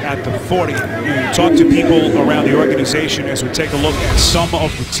bounds at the 40. You talk to people around the organization as we take a look at some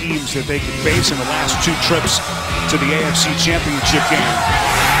of the teams that they could face in the last 2 trips to the AFC Championship game.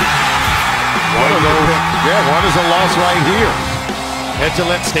 One is a loss right here at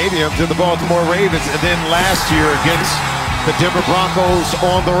Gillette Stadium to the Baltimore Ravens, and then last year against the Denver Broncos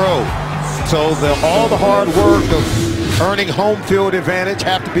on the road. So all the hard work of earning home field advantage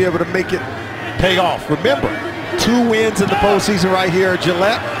have to be able to make it pay off. Remember, 2 wins in the postseason right here at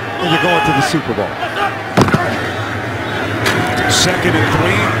Gillette, and you're going to the Super Bowl. 2nd and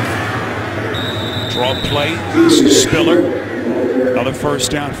 3. Draw play. This is Spiller. Another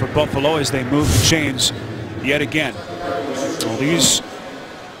first down for Buffalo as they move the chains yet again. Well, these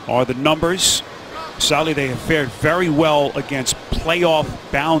are the numbers. Sally, they have fared very well against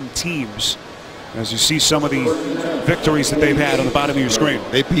playoff-bound teams, as you see some of the victories that they've had on the bottom of your screen.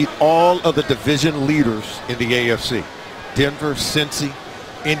 They beat all of the division leaders in the AFC. Denver, Cincy,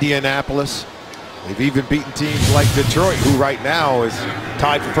 Indianapolis. They've even beaten teams like Detroit, who right now is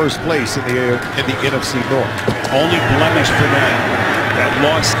tied for first place in the NFC North. Only blemish for them, that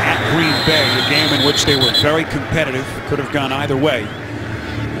loss at Green Bay, a game in which they were very competitive, could have gone either way.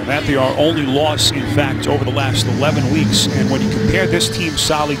 And that they are only loss, in fact, over the last 11 weeks. And when you compare this team,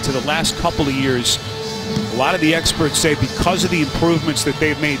 Solly, to the last couple of years, a lot of the experts say because of the improvements that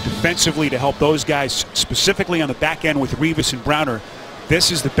they've made defensively to help those guys, specifically on the back end with Revis and Browner,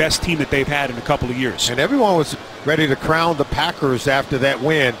 this is the best team that they've had in a couple of years. And everyone was ready to crown the Packers after that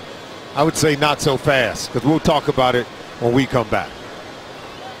win. I would say not so fast, because we'll talk about it when we come back.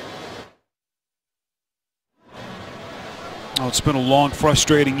 Oh, it's been a long,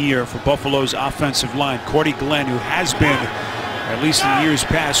 frustrating year for Buffalo's offensive line. Cordy Glenn, who has been, at least in years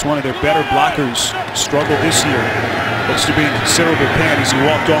past, one of their better blockers, struggled this year. Looks to be in considerable pain as he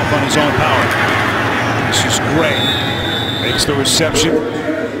walked off on his own power. This is Gray. Makes the reception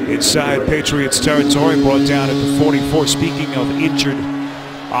inside Patriots territory, brought down at the 44. Speaking of injured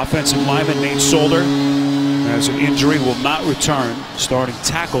offensive lineman, Nate Solder has an injury, will not return. Starting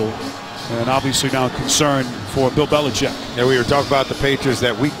tackle, and obviously now a concern for Bill Belichick. Yeah, we were talking about the Patriots,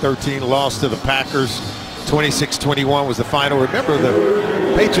 that Week 13 loss to the Packers. 26-21 was the final. Remember, the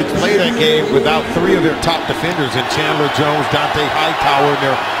Patriots played that game without 3 of their top defenders in Chandler Jones, Dante Hightower, and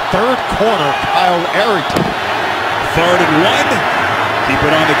their 3rd corner, Kyle Arrington. 3rd and 1. Keep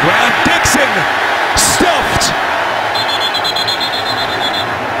it on the ground. Dixon stuffed.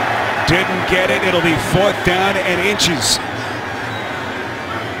 Didn't get it. It'll be 4th down and inches.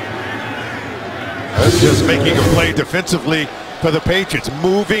 That's just making a play defensively for the Patriots,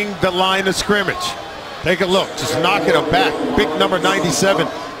 moving the line of scrimmage. Take a look, just knocking them back. Big number 97,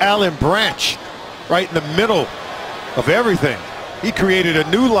 Alan Branch, right in the middle of everything. He created a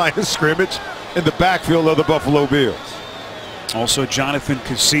new line of scrimmage in the backfield of the Buffalo Bills. Also, Jonathan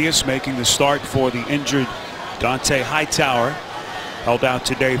Casillas making the start for the injured Dante Hightower. Held out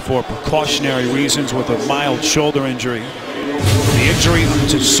today for precautionary reasons with a mild shoulder injury. The injury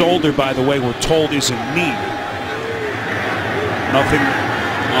to Solder, by the way, we're told is a knee. Nothing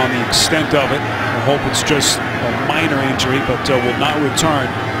on the extent of it. I hope it's just a minor injury, but will not return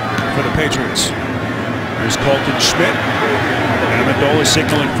for the Patriots. There's Colton Schmidt. Amendola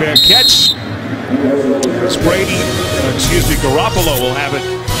signaling fair catch. As Garoppolo will have it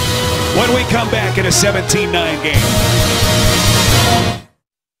when we come back in a 17-9 game.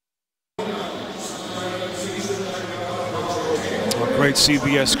 Great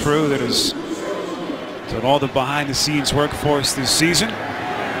CBS crew that has done all the behind-the-scenes work for us this season.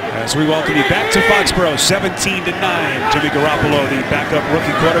 As we welcome you back to Foxborough, 17-9. Jimmy Garoppolo, the backup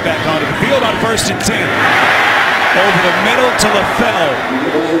rookie quarterback, onto the field on 1st and 10. Over the middle to LaFell.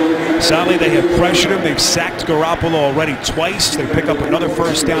 Sally, they have pressured him. They've sacked Garoppolo already twice. They pick up another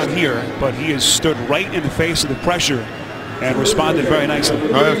first down here, but he has stood right in the face of the pressure and responded very nicely.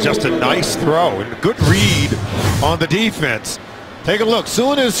 Oh, it was just a nice throw and a good read on the defense. Take a look.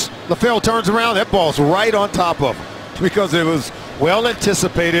 Soon as LaFell turns around, that ball's right on top of him because it was well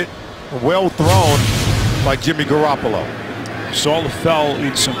anticipated, well thrown by Jimmy Garoppolo. Saw LaFell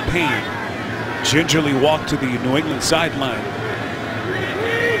in some pain. Gingerly walked to the New England sideline.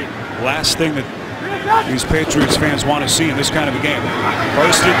 Last thing that these Patriots fans want to see in this kind of a game.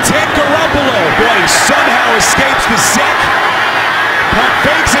 First and 10, Garoppolo. Boy, he somehow escapes the sack. Pump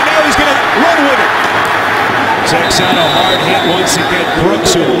fakes, and now he's going to run with it. Takes out a hard hit once again.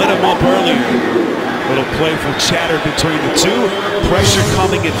 Brooks, who lit him up earlier. Little playful chatter between the two. Pressure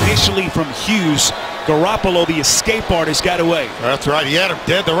coming initially from Hughes. Garoppolo, the escape artist, got away. That's right. He had him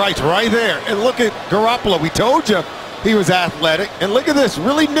dead to rights right there. And look at Garoppolo. We told you he was athletic. And look at this,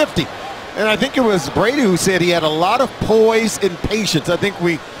 really nifty. And I think it was Brady who said he had a lot of poise and patience. I think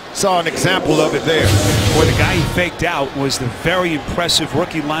we saw an example of it there. Well, the guy he faked out was the very impressive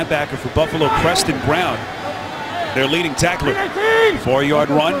rookie linebacker for Buffalo, Preston Brown, their leading tackler. 4-yard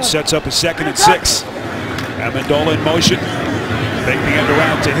run sets up a 2nd and 6. Amendola in motion. Fake the end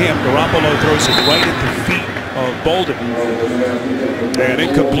around to him. Garoppolo throws it right at the feet of Bolden. And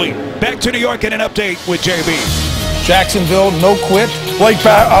incomplete. Back to New York and an update with JB. Jacksonville, no quit. Blake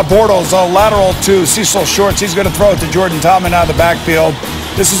Bortles, lateral to Cecil Shorts. He's going to throw it to Jordan Tallman out of the backfield.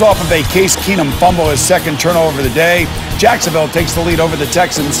 This is off of a Case Keenum fumble, his 2nd turnover of the day. Jacksonville takes the lead over the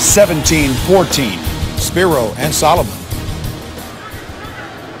Texans 17-14. Spiro and Solomon.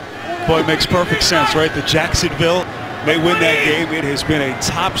 Boy, it makes perfect sense, right? The Jacksonville may win that game. It has been a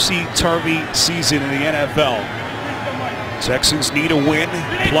topsy-turvy season in the NFL. Texans need a win,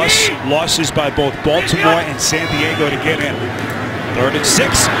 plus losses by both Baltimore and San Diego to get in. 3rd and 6.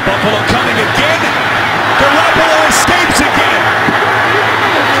 Buffalo coming again. Garoppolo escapes again.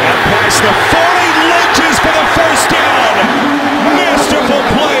 And past the 40, lunges for the first down. Masterful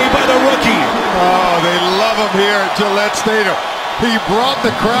play by the rookie. Oh, they love him here at Gillette Stadium. He brought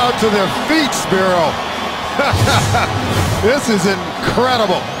the crowd to their feet, Spiro. This is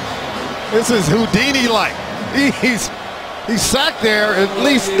incredible. This is Houdini-like. He's sacked there, at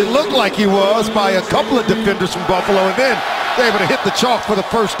least it looked like he was, by a couple of defenders from Buffalo, and then they're able to hit the chalk for the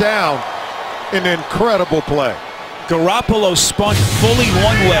first down. An incredible play. Garoppolo spun fully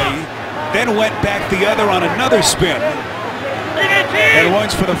one way, then went back the other on another spin. And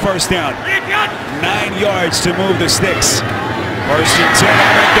runs for the first down. 9 yards to move the sticks. 1st and 10,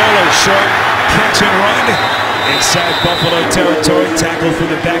 Amendola, short catch and run. Inside Buffalo territory, tackled from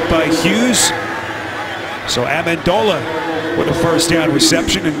the back by Hughes. So Amendola with a first down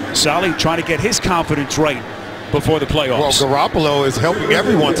reception, and Sally trying to get his confidence right before the playoffs. Well, Garoppolo is helping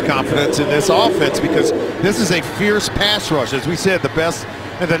everyone's confidence in this offense because this is a fierce pass rush. As we said, the best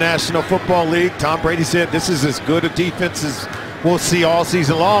in the National Football League. Tom Brady said this is as good a defense as we'll see all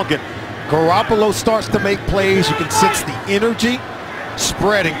season long. And Garoppolo starts to make plays. You can sense the energy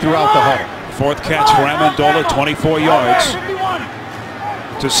spreading throughout the huddle. 4th catch for Amendola, 24 yards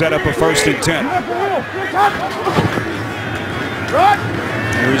to set up a 1st and 10.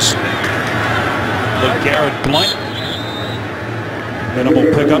 Here's LeGarrette Blount. Minimal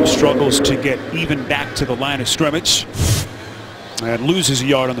pickup, struggles to get even back to the line of scrimmage and loses a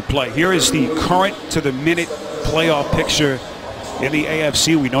yard on the play. Here is the current to the minute playoff picture in the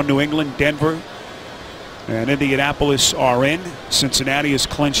AFC. We know New England, Denver, and Indianapolis are in. Cincinnati is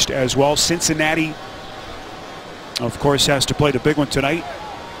clinched as well. Cincinnati, of course, has to play the big one tonight.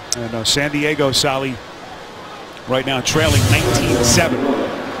 And San Diego, Sally, right now trailing 19-7.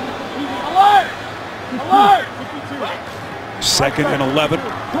 2nd and 11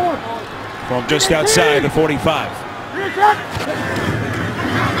 from just outside the 45.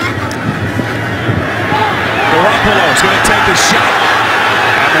 Garoppolo's going to take the shot.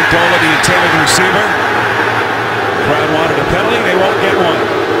 Amendola, the intended receiver. Crowd wanted a penalty. They won't get one.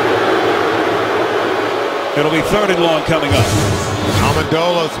 It'll be 3rd and long coming up.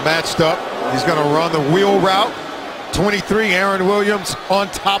 Amendola's matched up. He's going to run the wheel route. 23, Aaron Williams on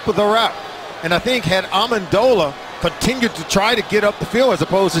top of the route. And I think had Amendola continued to try to get up the field as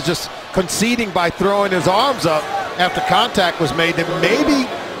opposed to just conceding by throwing his arms up after contact was made, then maybe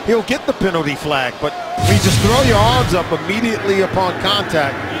he'll get the penalty flag. But when you just throw your arms up immediately upon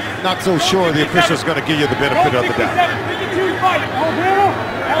contact, not so sure the official's going to give you the benefit of the doubt.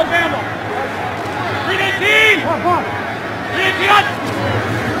 Alabama.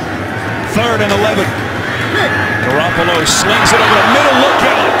 3rd and 11. Garoppolo slings it over the middle. Look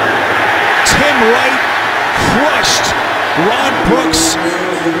out. Tim Wright crushed Ron Brooks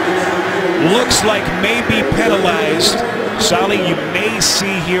looks like may be penalized. Sally, you may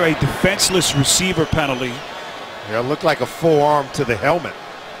see here a defenseless receiver penalty. Yeah, it looked like a forearm to the helmet.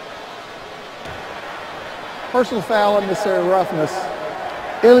 Personal foul, unnecessary roughness.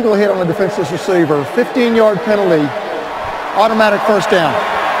 Illegal hit on a defenseless receiver. 15-yard penalty. Automatic first down.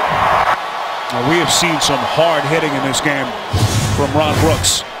 Now, we have seen some hard hitting in this game from Ron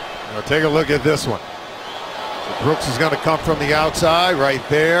Brooks. Now take a look at this one. So Brooks is going to come from the outside right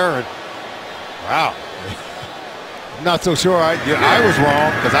there. And wow. I'm not so sure I was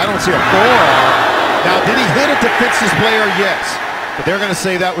wrong because I don't see a forearm. Now, did he hit a defenseless player? Yes. But they're going to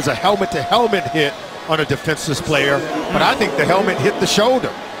say that was a helmet-to-helmet hit on a defenseless player. But I think the helmet hit the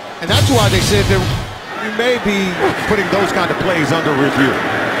shoulder. And that's why they said that you may be putting those kind of plays under review.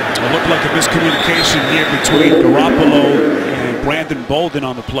 It looked like a miscommunication here between Garoppolo and Brandon Bolden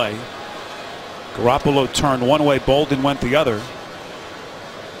on the play. Garoppolo turned one way, Bolden went the other.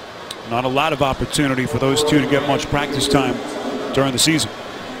 Not a lot of opportunity for those two to get much practice time during the season.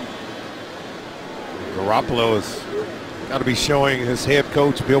 Garoppolo has got to be showing his head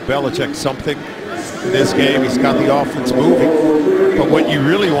coach, Bill Belichick, something in this game. He's got the offense moving. But what you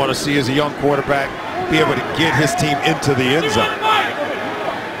really want to see is a young quarterback be able to get his team into the end zone.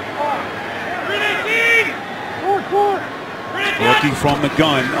 Rookie from the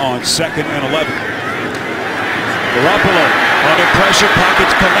gun on 2nd and 11. Garoppolo under pressure,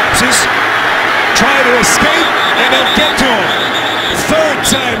 pockets collapses, trying to escape, and they'll get to him. Third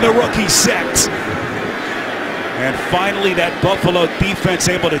time the rookie sacked. And finally that Buffalo defense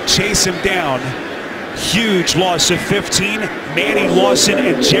able to chase him down. Huge loss of 15. Manny Lawson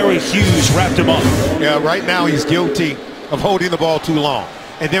and Jerry Hughes wrapped him up. Yeah, right now he's guilty of holding the ball too long.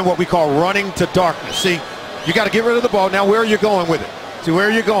 And then what we call running to darkness. See, you got to get rid of the ball. Now, where are you going with it? See, where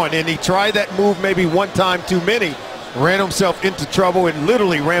are you going? And he tried that move maybe one time too many, ran himself into trouble, and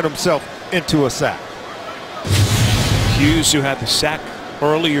literally ran himself into a sack. Hughes, who had the sack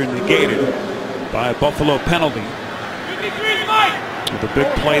earlier, negated by a Buffalo penalty. With a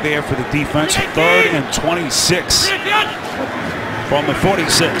big play there for the defense. 3rd and 26 from the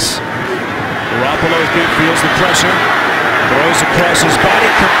 46. Garoppolo again feels the pressure. Throws across his body,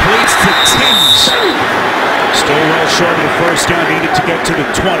 completes to Timms. Still well short of the first down, needed to get to the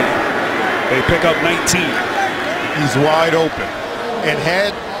 20. They pick up 19. He's wide open. And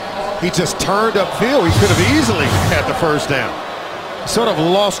had he just turned upfield, he could have easily had the first down. He sort of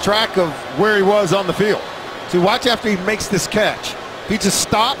lost track of where he was on the field. See, watch after he makes this catch. He just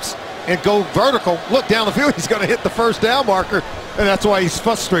stops and go vertical. Look down the field, he's going to hit the first down marker, and that's why he's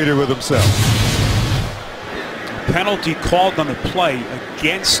frustrated with himself. Penalty called on the play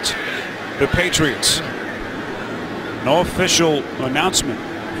against the Patriots. No official announcement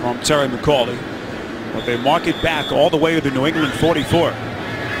from Terry McCauley, but they mark it back all the way to the New England 44.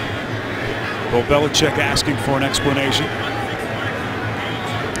 Bill Belichick asking for an explanation.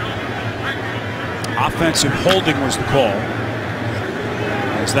 Offensive holding was the call,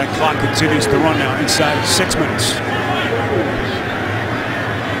 as that clock continues to run now inside of 6 minutes.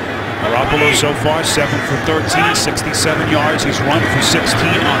 Garoppolo so far 7 for 13, 67 yards. He's run for 16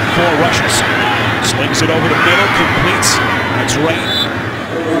 on 4 rushes. Slings it over the middle, completes. That's Rain.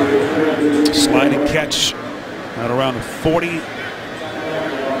 Sliding catch at around the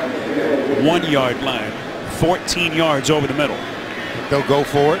 41-yard line. 14 yards over the middle. They'll go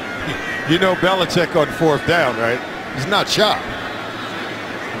for it. You know Belichick on 4th down, right? He's not shy.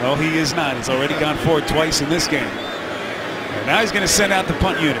 No, he is not. He's already gone for it twice in this game. And now he's going to send out the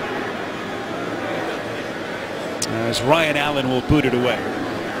punt unit, as Ryan Allen will boot it away.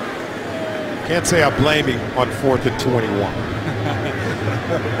 Can't say I blame him on 4th and 21.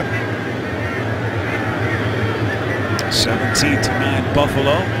 17-9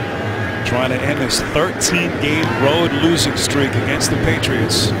 Buffalo, trying to end this 13-game road losing streak against the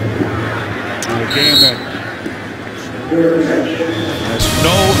Patriots. A game that has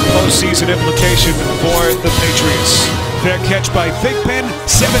no postseason implication for the Patriots. Fair catch by Thigpen.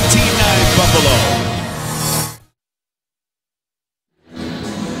 17-9 Buffalo.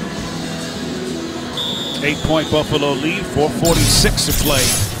 Eight-point Buffalo lead, 4:46 to play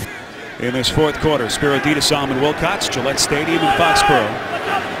in this 4th quarter. Spiro Dita, Solomon Wilcots, Gillette Stadium in Foxborough.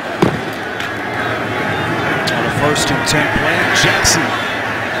 On a 1st and 10 play, Jackson,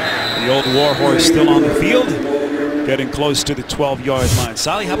 the old warhorse, still on the field, getting close to the 12-yard line.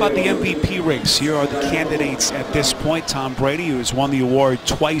 Sally, how about the MVP race? Here are the candidates at this point. Tom Brady, who has won the award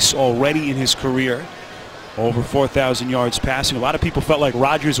twice already in his career. Over 4,000 yards passing. A lot of people felt like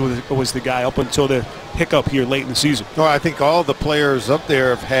Rodgers was the guy up until the hiccup here late in the season. Well, I think all the players up there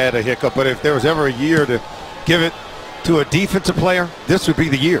have had a hiccup, but if there was ever a year to give it to a defensive player, this would be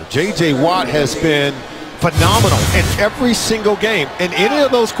the year. J.J. Watt has been phenomenal in every single game. And any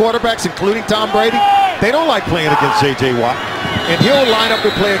of those quarterbacks, including Tom Brady, they don't like playing against J.J. Watt. And he'll line up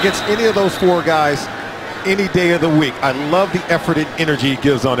and play against any of those four guys any day of the week. I love the effort and energy he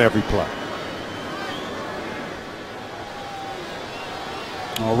gives on every play.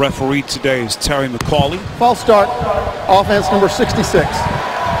 Our referee today is Terry McCauley. False start, offense number 66.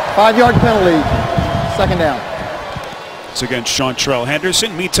 5-yard penalty, second down. It's against Chantrell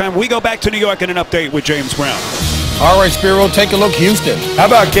Henderson. Meantime, we go back to New York and an update with James Brown. All right, Spiro, take a look, Houston. How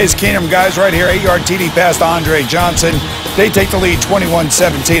about Case Keenum, guys, right here? 8-yard TD pass to Andre Johnson. They take the lead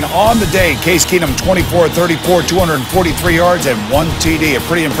 21-17. On the day, Case Keenum 24-34, 243 yards and 1 TD. A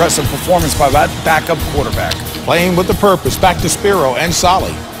pretty impressive performance by that backup quarterback. Playing with a purpose. Back to Spiro and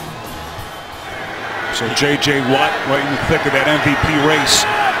Solly. So J.J. Watt right in the thick of that MVP race.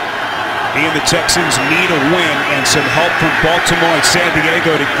 He and the Texans need a win and some help from Baltimore and San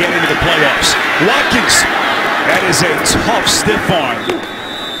Diego to get into the playoffs. Watkins, that is a tough stiff arm.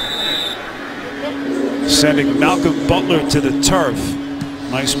 Sending Malcolm Butler to the turf.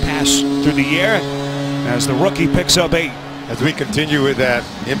 Nice pass through the air as the rookie picks up 8. As we continue with that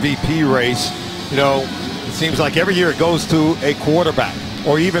MVP race, you know, it seems like every year it goes to a quarterback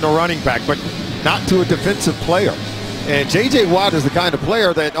or even a running back, but not to a defensive player. And J.J. Watt is the kind of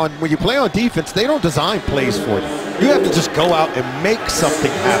player that when you play on defense, they don't design plays for you. You have to just go out and make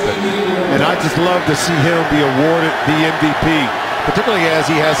something happen. And I just love to see him be awarded the MVP, particularly as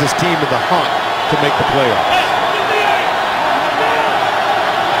he has his team in the hunt to make the playoffs.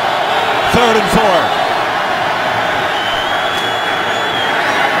 3rd and 4.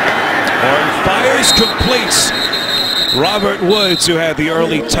 Horn fires, completes. Robert Woods, who had the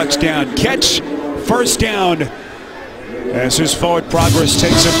early touchdown catch. First down as his forward progress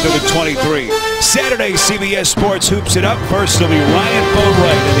takes him to the 23. Saturday, CBS Sports hoops it up. First will be Ryan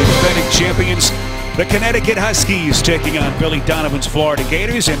Boatwright and the defending champions, the Connecticut Huskies, taking on Billy Donovan's Florida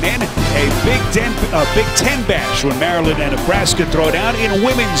Gators. And then a Big Ten bash when Maryland and Nebraska throw down in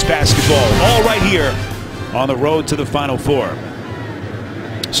women's basketball. All right here on the road to the Final Four.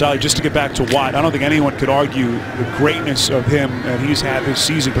 Sally, just to get back to Watt, I don't think anyone could argue the greatness of him that he's had this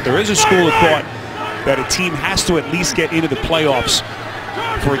season, but there is a school of thought that a team has to at least get into the playoffs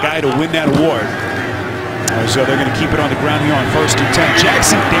for a guy to win that award. So they're going to keep it on the ground here on 1st and 10.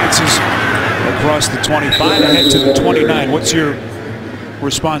 Jackson dances across the 25 ahead to the 29. What's your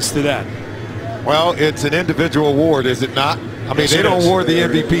response to that? Well, it's an individual award, is it not? I mean, they don't award the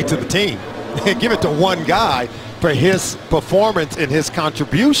MVP to the team. They give it to one guy for his performance and his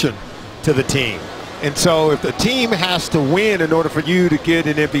contribution to the team. And so if the team has to win in order for you to get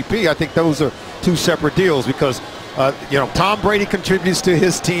an MVP, I think those are two separate deals, because you know, Tom Brady contributes to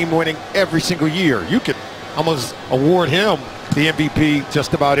his team winning every single year. You could almost award him the MVP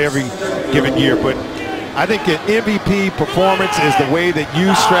just about every given year, but I think an MVP performance is the way that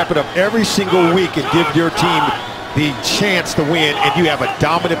you strap it up every single week and give your team the chance to win, and you have a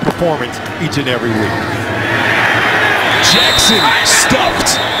dominant performance each and every week. Jackson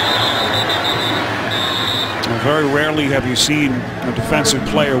stuffed. Very rarely have you seen a defensive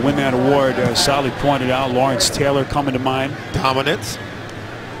player win that award. As Sally pointed out, Lawrence Taylor coming to mind. Dominance.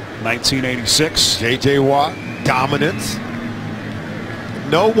 1986. J.J. Watt, dominance.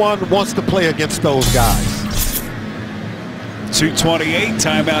 No one wants to play against those guys. 2:28,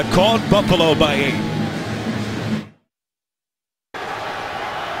 timeout called, Buffalo by 8.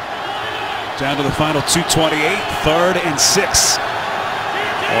 Down to the final 2:28, 3rd and 6.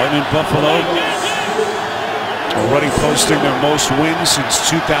 Orton and Buffalo already posting their most wins since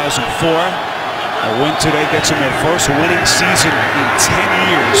 2004. A win today gets them their first winning season in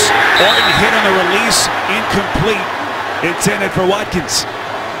 10 years. Orton hit on the release, incomplete, intended for Watkins.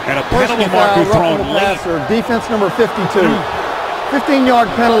 And a penalty marker thrown late. Defense number 52. 15-yard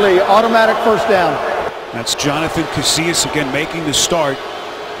penalty, automatic first down. That's Jonathan Casillas again making the start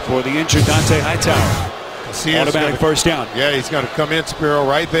for the injured Dante Hightower. Casillas automatic first down. Yeah, he's going to come in, Spiro,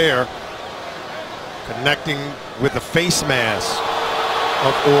 right there. Connecting with the face mask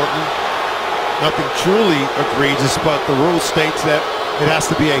of Orton. Nothing truly egregious, but the rule states that it has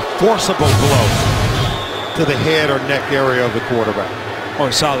to be a forcible blow to the head or neck area of the quarterback. Oh,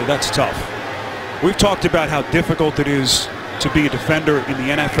 Solly, that's tough. We've talked about how difficult it is to be a defender in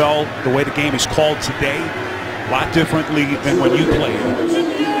the NFL, the way the game is called today. A lot differently than when you played.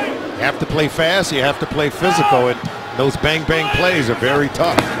 You have to play fast, you have to play physical, and those bang-bang plays are very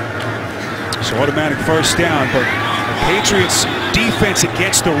tough. So automatic first down, but the Patriots defense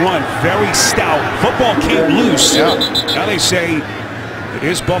against the run, very stout. Football came loose. Yeah. Now they say it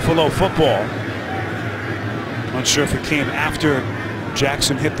is Buffalo football. Not sure if it came after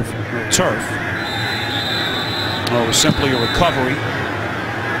Jackson hit the turf or it was simply a recovery.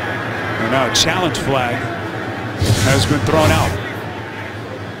 And now a challenge flag has been thrown out.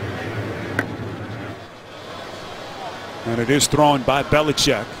 And it is thrown by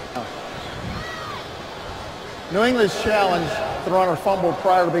Belichick. New England's challenge, the runner fumbled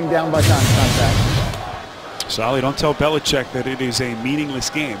prior to being down by contact. Solly, don't tell Belichick that it is a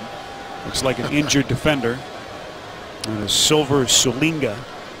meaningless game. Looks like an injured defender. And a Silver Sulinga,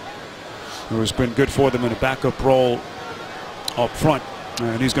 who has been good for them in a backup role up front.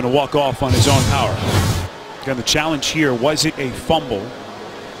 And he's going to walk off on his own power. Again, the challenge here, was it a fumble?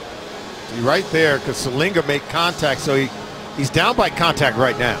 You're right there, because Sulinga made contact, so he's down by contact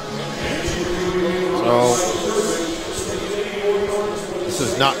right now. So this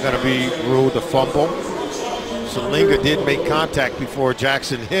is not going to be ruled a fumble. Sulinga did make contact before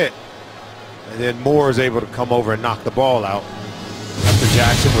Jackson hit, and then Moore is able to come over and knock the ball out after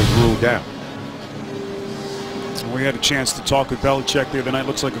Jackson was ruled down. We had a chance to talk with Belichick the other night.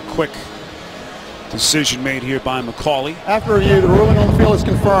 Looks like a quick decision made here by McCauley. After review, the ruling on the field is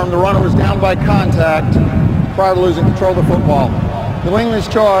confirmed. The runner was down by contact prior to losing control of the football. New England is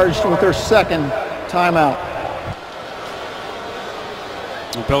charged with their second timeout.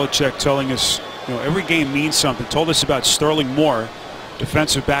 Belichick telling us, every game means something. Told us about Sterling Moore,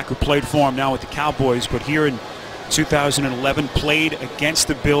 defensive back who played for him now with the Cowboys, but here in 2011 played against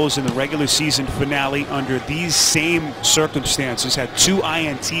the Bills in the regular season finale under these same circumstances, had 2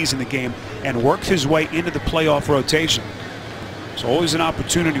 INTs in the game, and worked his way into the playoff rotation. It's always an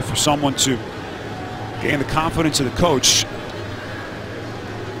opportunity for someone to gain the confidence of the coach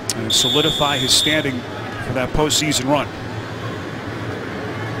and solidify his standing for that postseason run.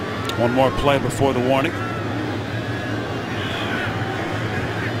 One more play before the warning.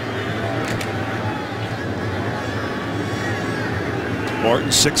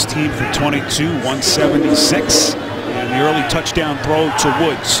 Morton 16 for 22, 176, and the early touchdown throw to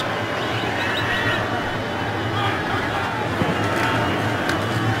Woods.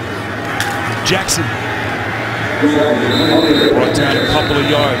 Jackson brought down a couple of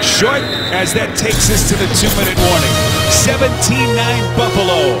yards short as that takes us to the 2-minute warning. 17-9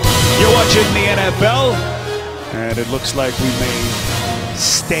 Buffalo. You're watching the NFL, and it looks like we may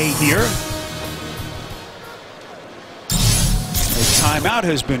stay here. Timeout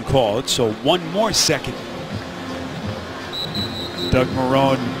has been called, so 1 more second. Doug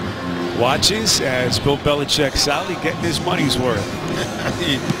Marrone watches as Bill Belichick solidly getting his money's worth.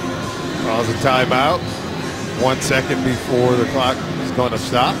 He calls a timeout 1 second before the clock is going to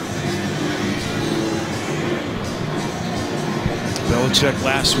stop. Belichick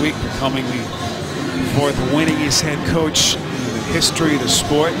last week becoming the 4th winningest head coach in the history of the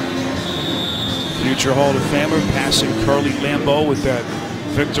sport. Future Hall of Famer passing Curly Lambeau with that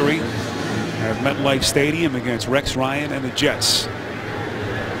victory at MetLife Stadium against Rex Ryan and the Jets. 3rd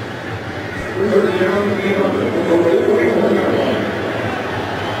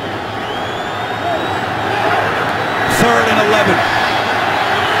and 11.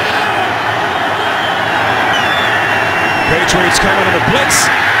 Patriots coming on the blitz.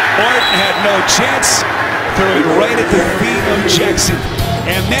 Orton had no chance. Threw it right at the feet of Jackson.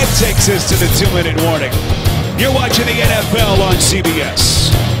 And that takes us to the 2-minute warning. You're watching the NFL on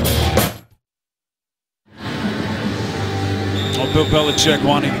CBS. Well, Bill Belichick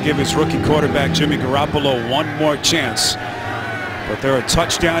wanting to give his rookie quarterback Jimmy Garoppolo 1 more chance. But they're a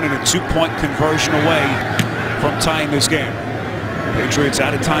touchdown and a 2-point conversion away from tying this game. Patriots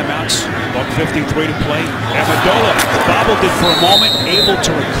out of timeouts. $1:53 to play. Amendola bobbled it for a moment, able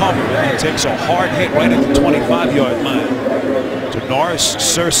to recover, and takes a hard hit right at the 25-yard line to Norris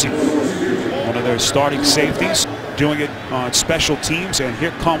Cersei, one of their starting safeties, doing it on special teams. And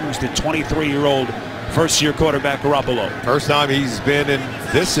here comes the 23-year-old first-year quarterback Garoppolo. First time he's been in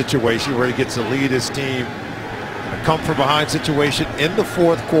this situation where he gets to lead his team. A come-from-behind situation in the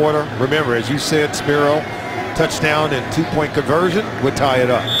 4th quarter. Remember, as you said, Spiro, touchdown and 2-point conversion would tie it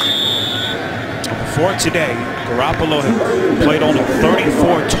up. Before today, Garoppolo had played only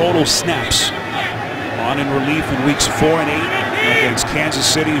 34 total snaps on in relief in weeks 4 and 8 against Kansas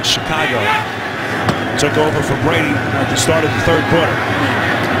City and Chicago. Took over for Brady at the start of the 3rd quarter.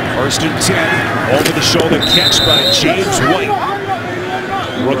 1st and 10, over the shoulder catch by James White,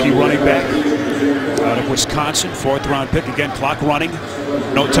 rookie running back out of Wisconsin, 4th-round pick. Again, clock running,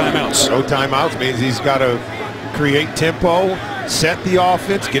 no timeouts. No timeouts means he's got to create tempo, set the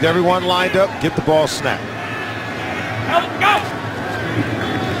offense, get everyone lined up, get the ball snapped.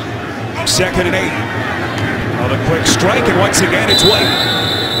 2nd and 8. Another quick strike, and once again it's White.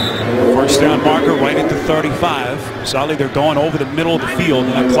 First down marker right at the 35. Solly, they're going over the middle of the field,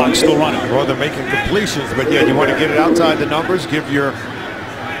 and that clock's still running. Well, they're making completions, but yeah, you want to get it outside the numbers, give your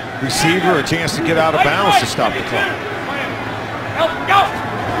receiver a chance to get out of bounds to stop the clock.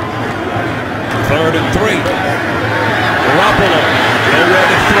 Third and 3. Garoppolo, nowhere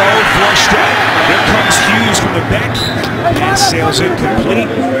to throw, flushed out. Here comes Hughes from the back. Pass sails incomplete,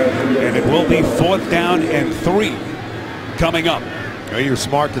 and it will be 4th down and 3 coming up. Well, you're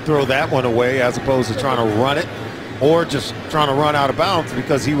smart to throw that one away as opposed to trying to run it or just trying to run out of bounds,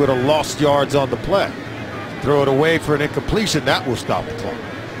 because he would have lost yards on the play. Throw it away for an incompletion, that will stop the clock.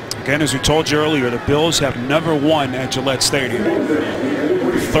 Again, as we told you earlier, the Bills have never won at Gillette Stadium.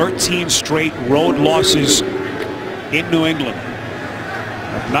 13 straight road losses in New England.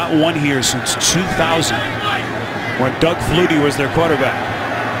 Have not won here since 2000, when Doug Flutie was their quarterback.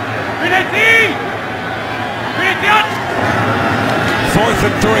 4th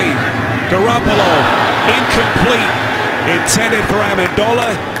and 3. Garoppolo, incomplete. Intended for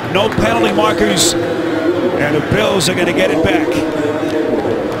Amendola. No penalty markers, and the Bills are going to get it back.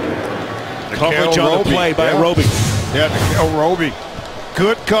 Coverage on the play by Roby. Yeah, Roby.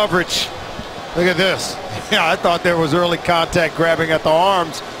 Good coverage. Look at this. Yeah, I thought there was early contact grabbing at the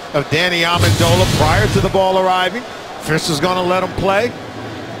arms of Danny Amendola prior to the ball arriving. Fisher's going to let him play.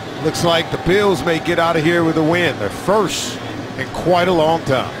 Looks like the Bills may get out of here with a win. Their first in quite a long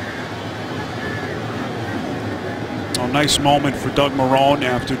time. A nice moment for Doug Marrone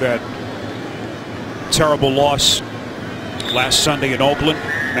after that terrible loss last Sunday in Oakland,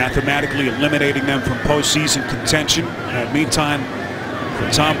 mathematically eliminating them from postseason contention. And meantime, for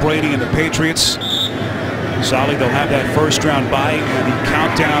Tom Brady and the Patriots, Solly, they'll have that first-round bye, and the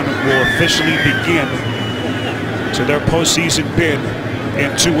countdown will officially begin to their postseason bid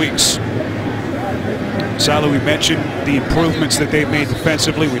in 2 weeks. Solly, we mentioned the improvements that they've made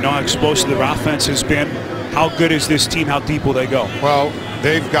defensively. We know how explosive their offense has been. How good is this team? How deep will they go? Well,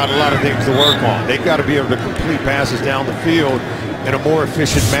 they've got a lot of things to work on. They've got to be able to complete passes down the field in a more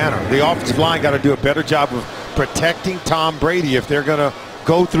efficient manner. The offensive line got to do a better job of protecting Tom Brady if they're going to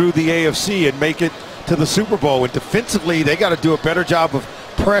go through the AFC and make it to the Super Bowl. And defensively, they got to do a better job of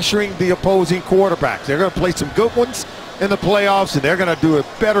pressuring the opposing quarterbacks. They're going to play some good ones in the playoffs, and they're going to do a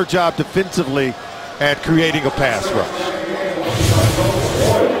better job defensively at creating a pass rush.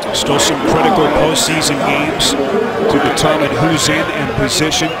 Still some critical postseason games to determine who's in and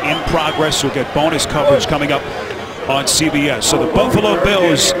position in progress. We'll get bonus coverage coming up on CBS. So the Buffalo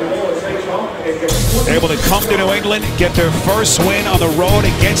Bills able to come to New England, get their first win on the road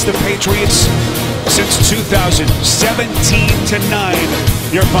against the Patriots since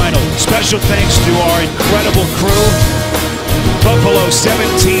 2017-9. Your final. Special thanks to our incredible crew. Buffalo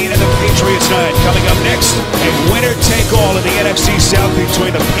 17 and the Patriots 9. Coming up next, a winner-take-all in the NFC South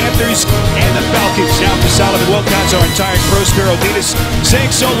between the Panthers and the Falcons. Now for Solomon Wilcots, our entire crew, Spiro Ditas, saying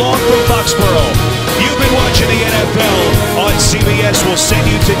so long from Foxborough. You've been watching the NFL on CBS. We'll send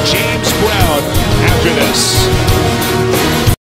you to James Brown after this.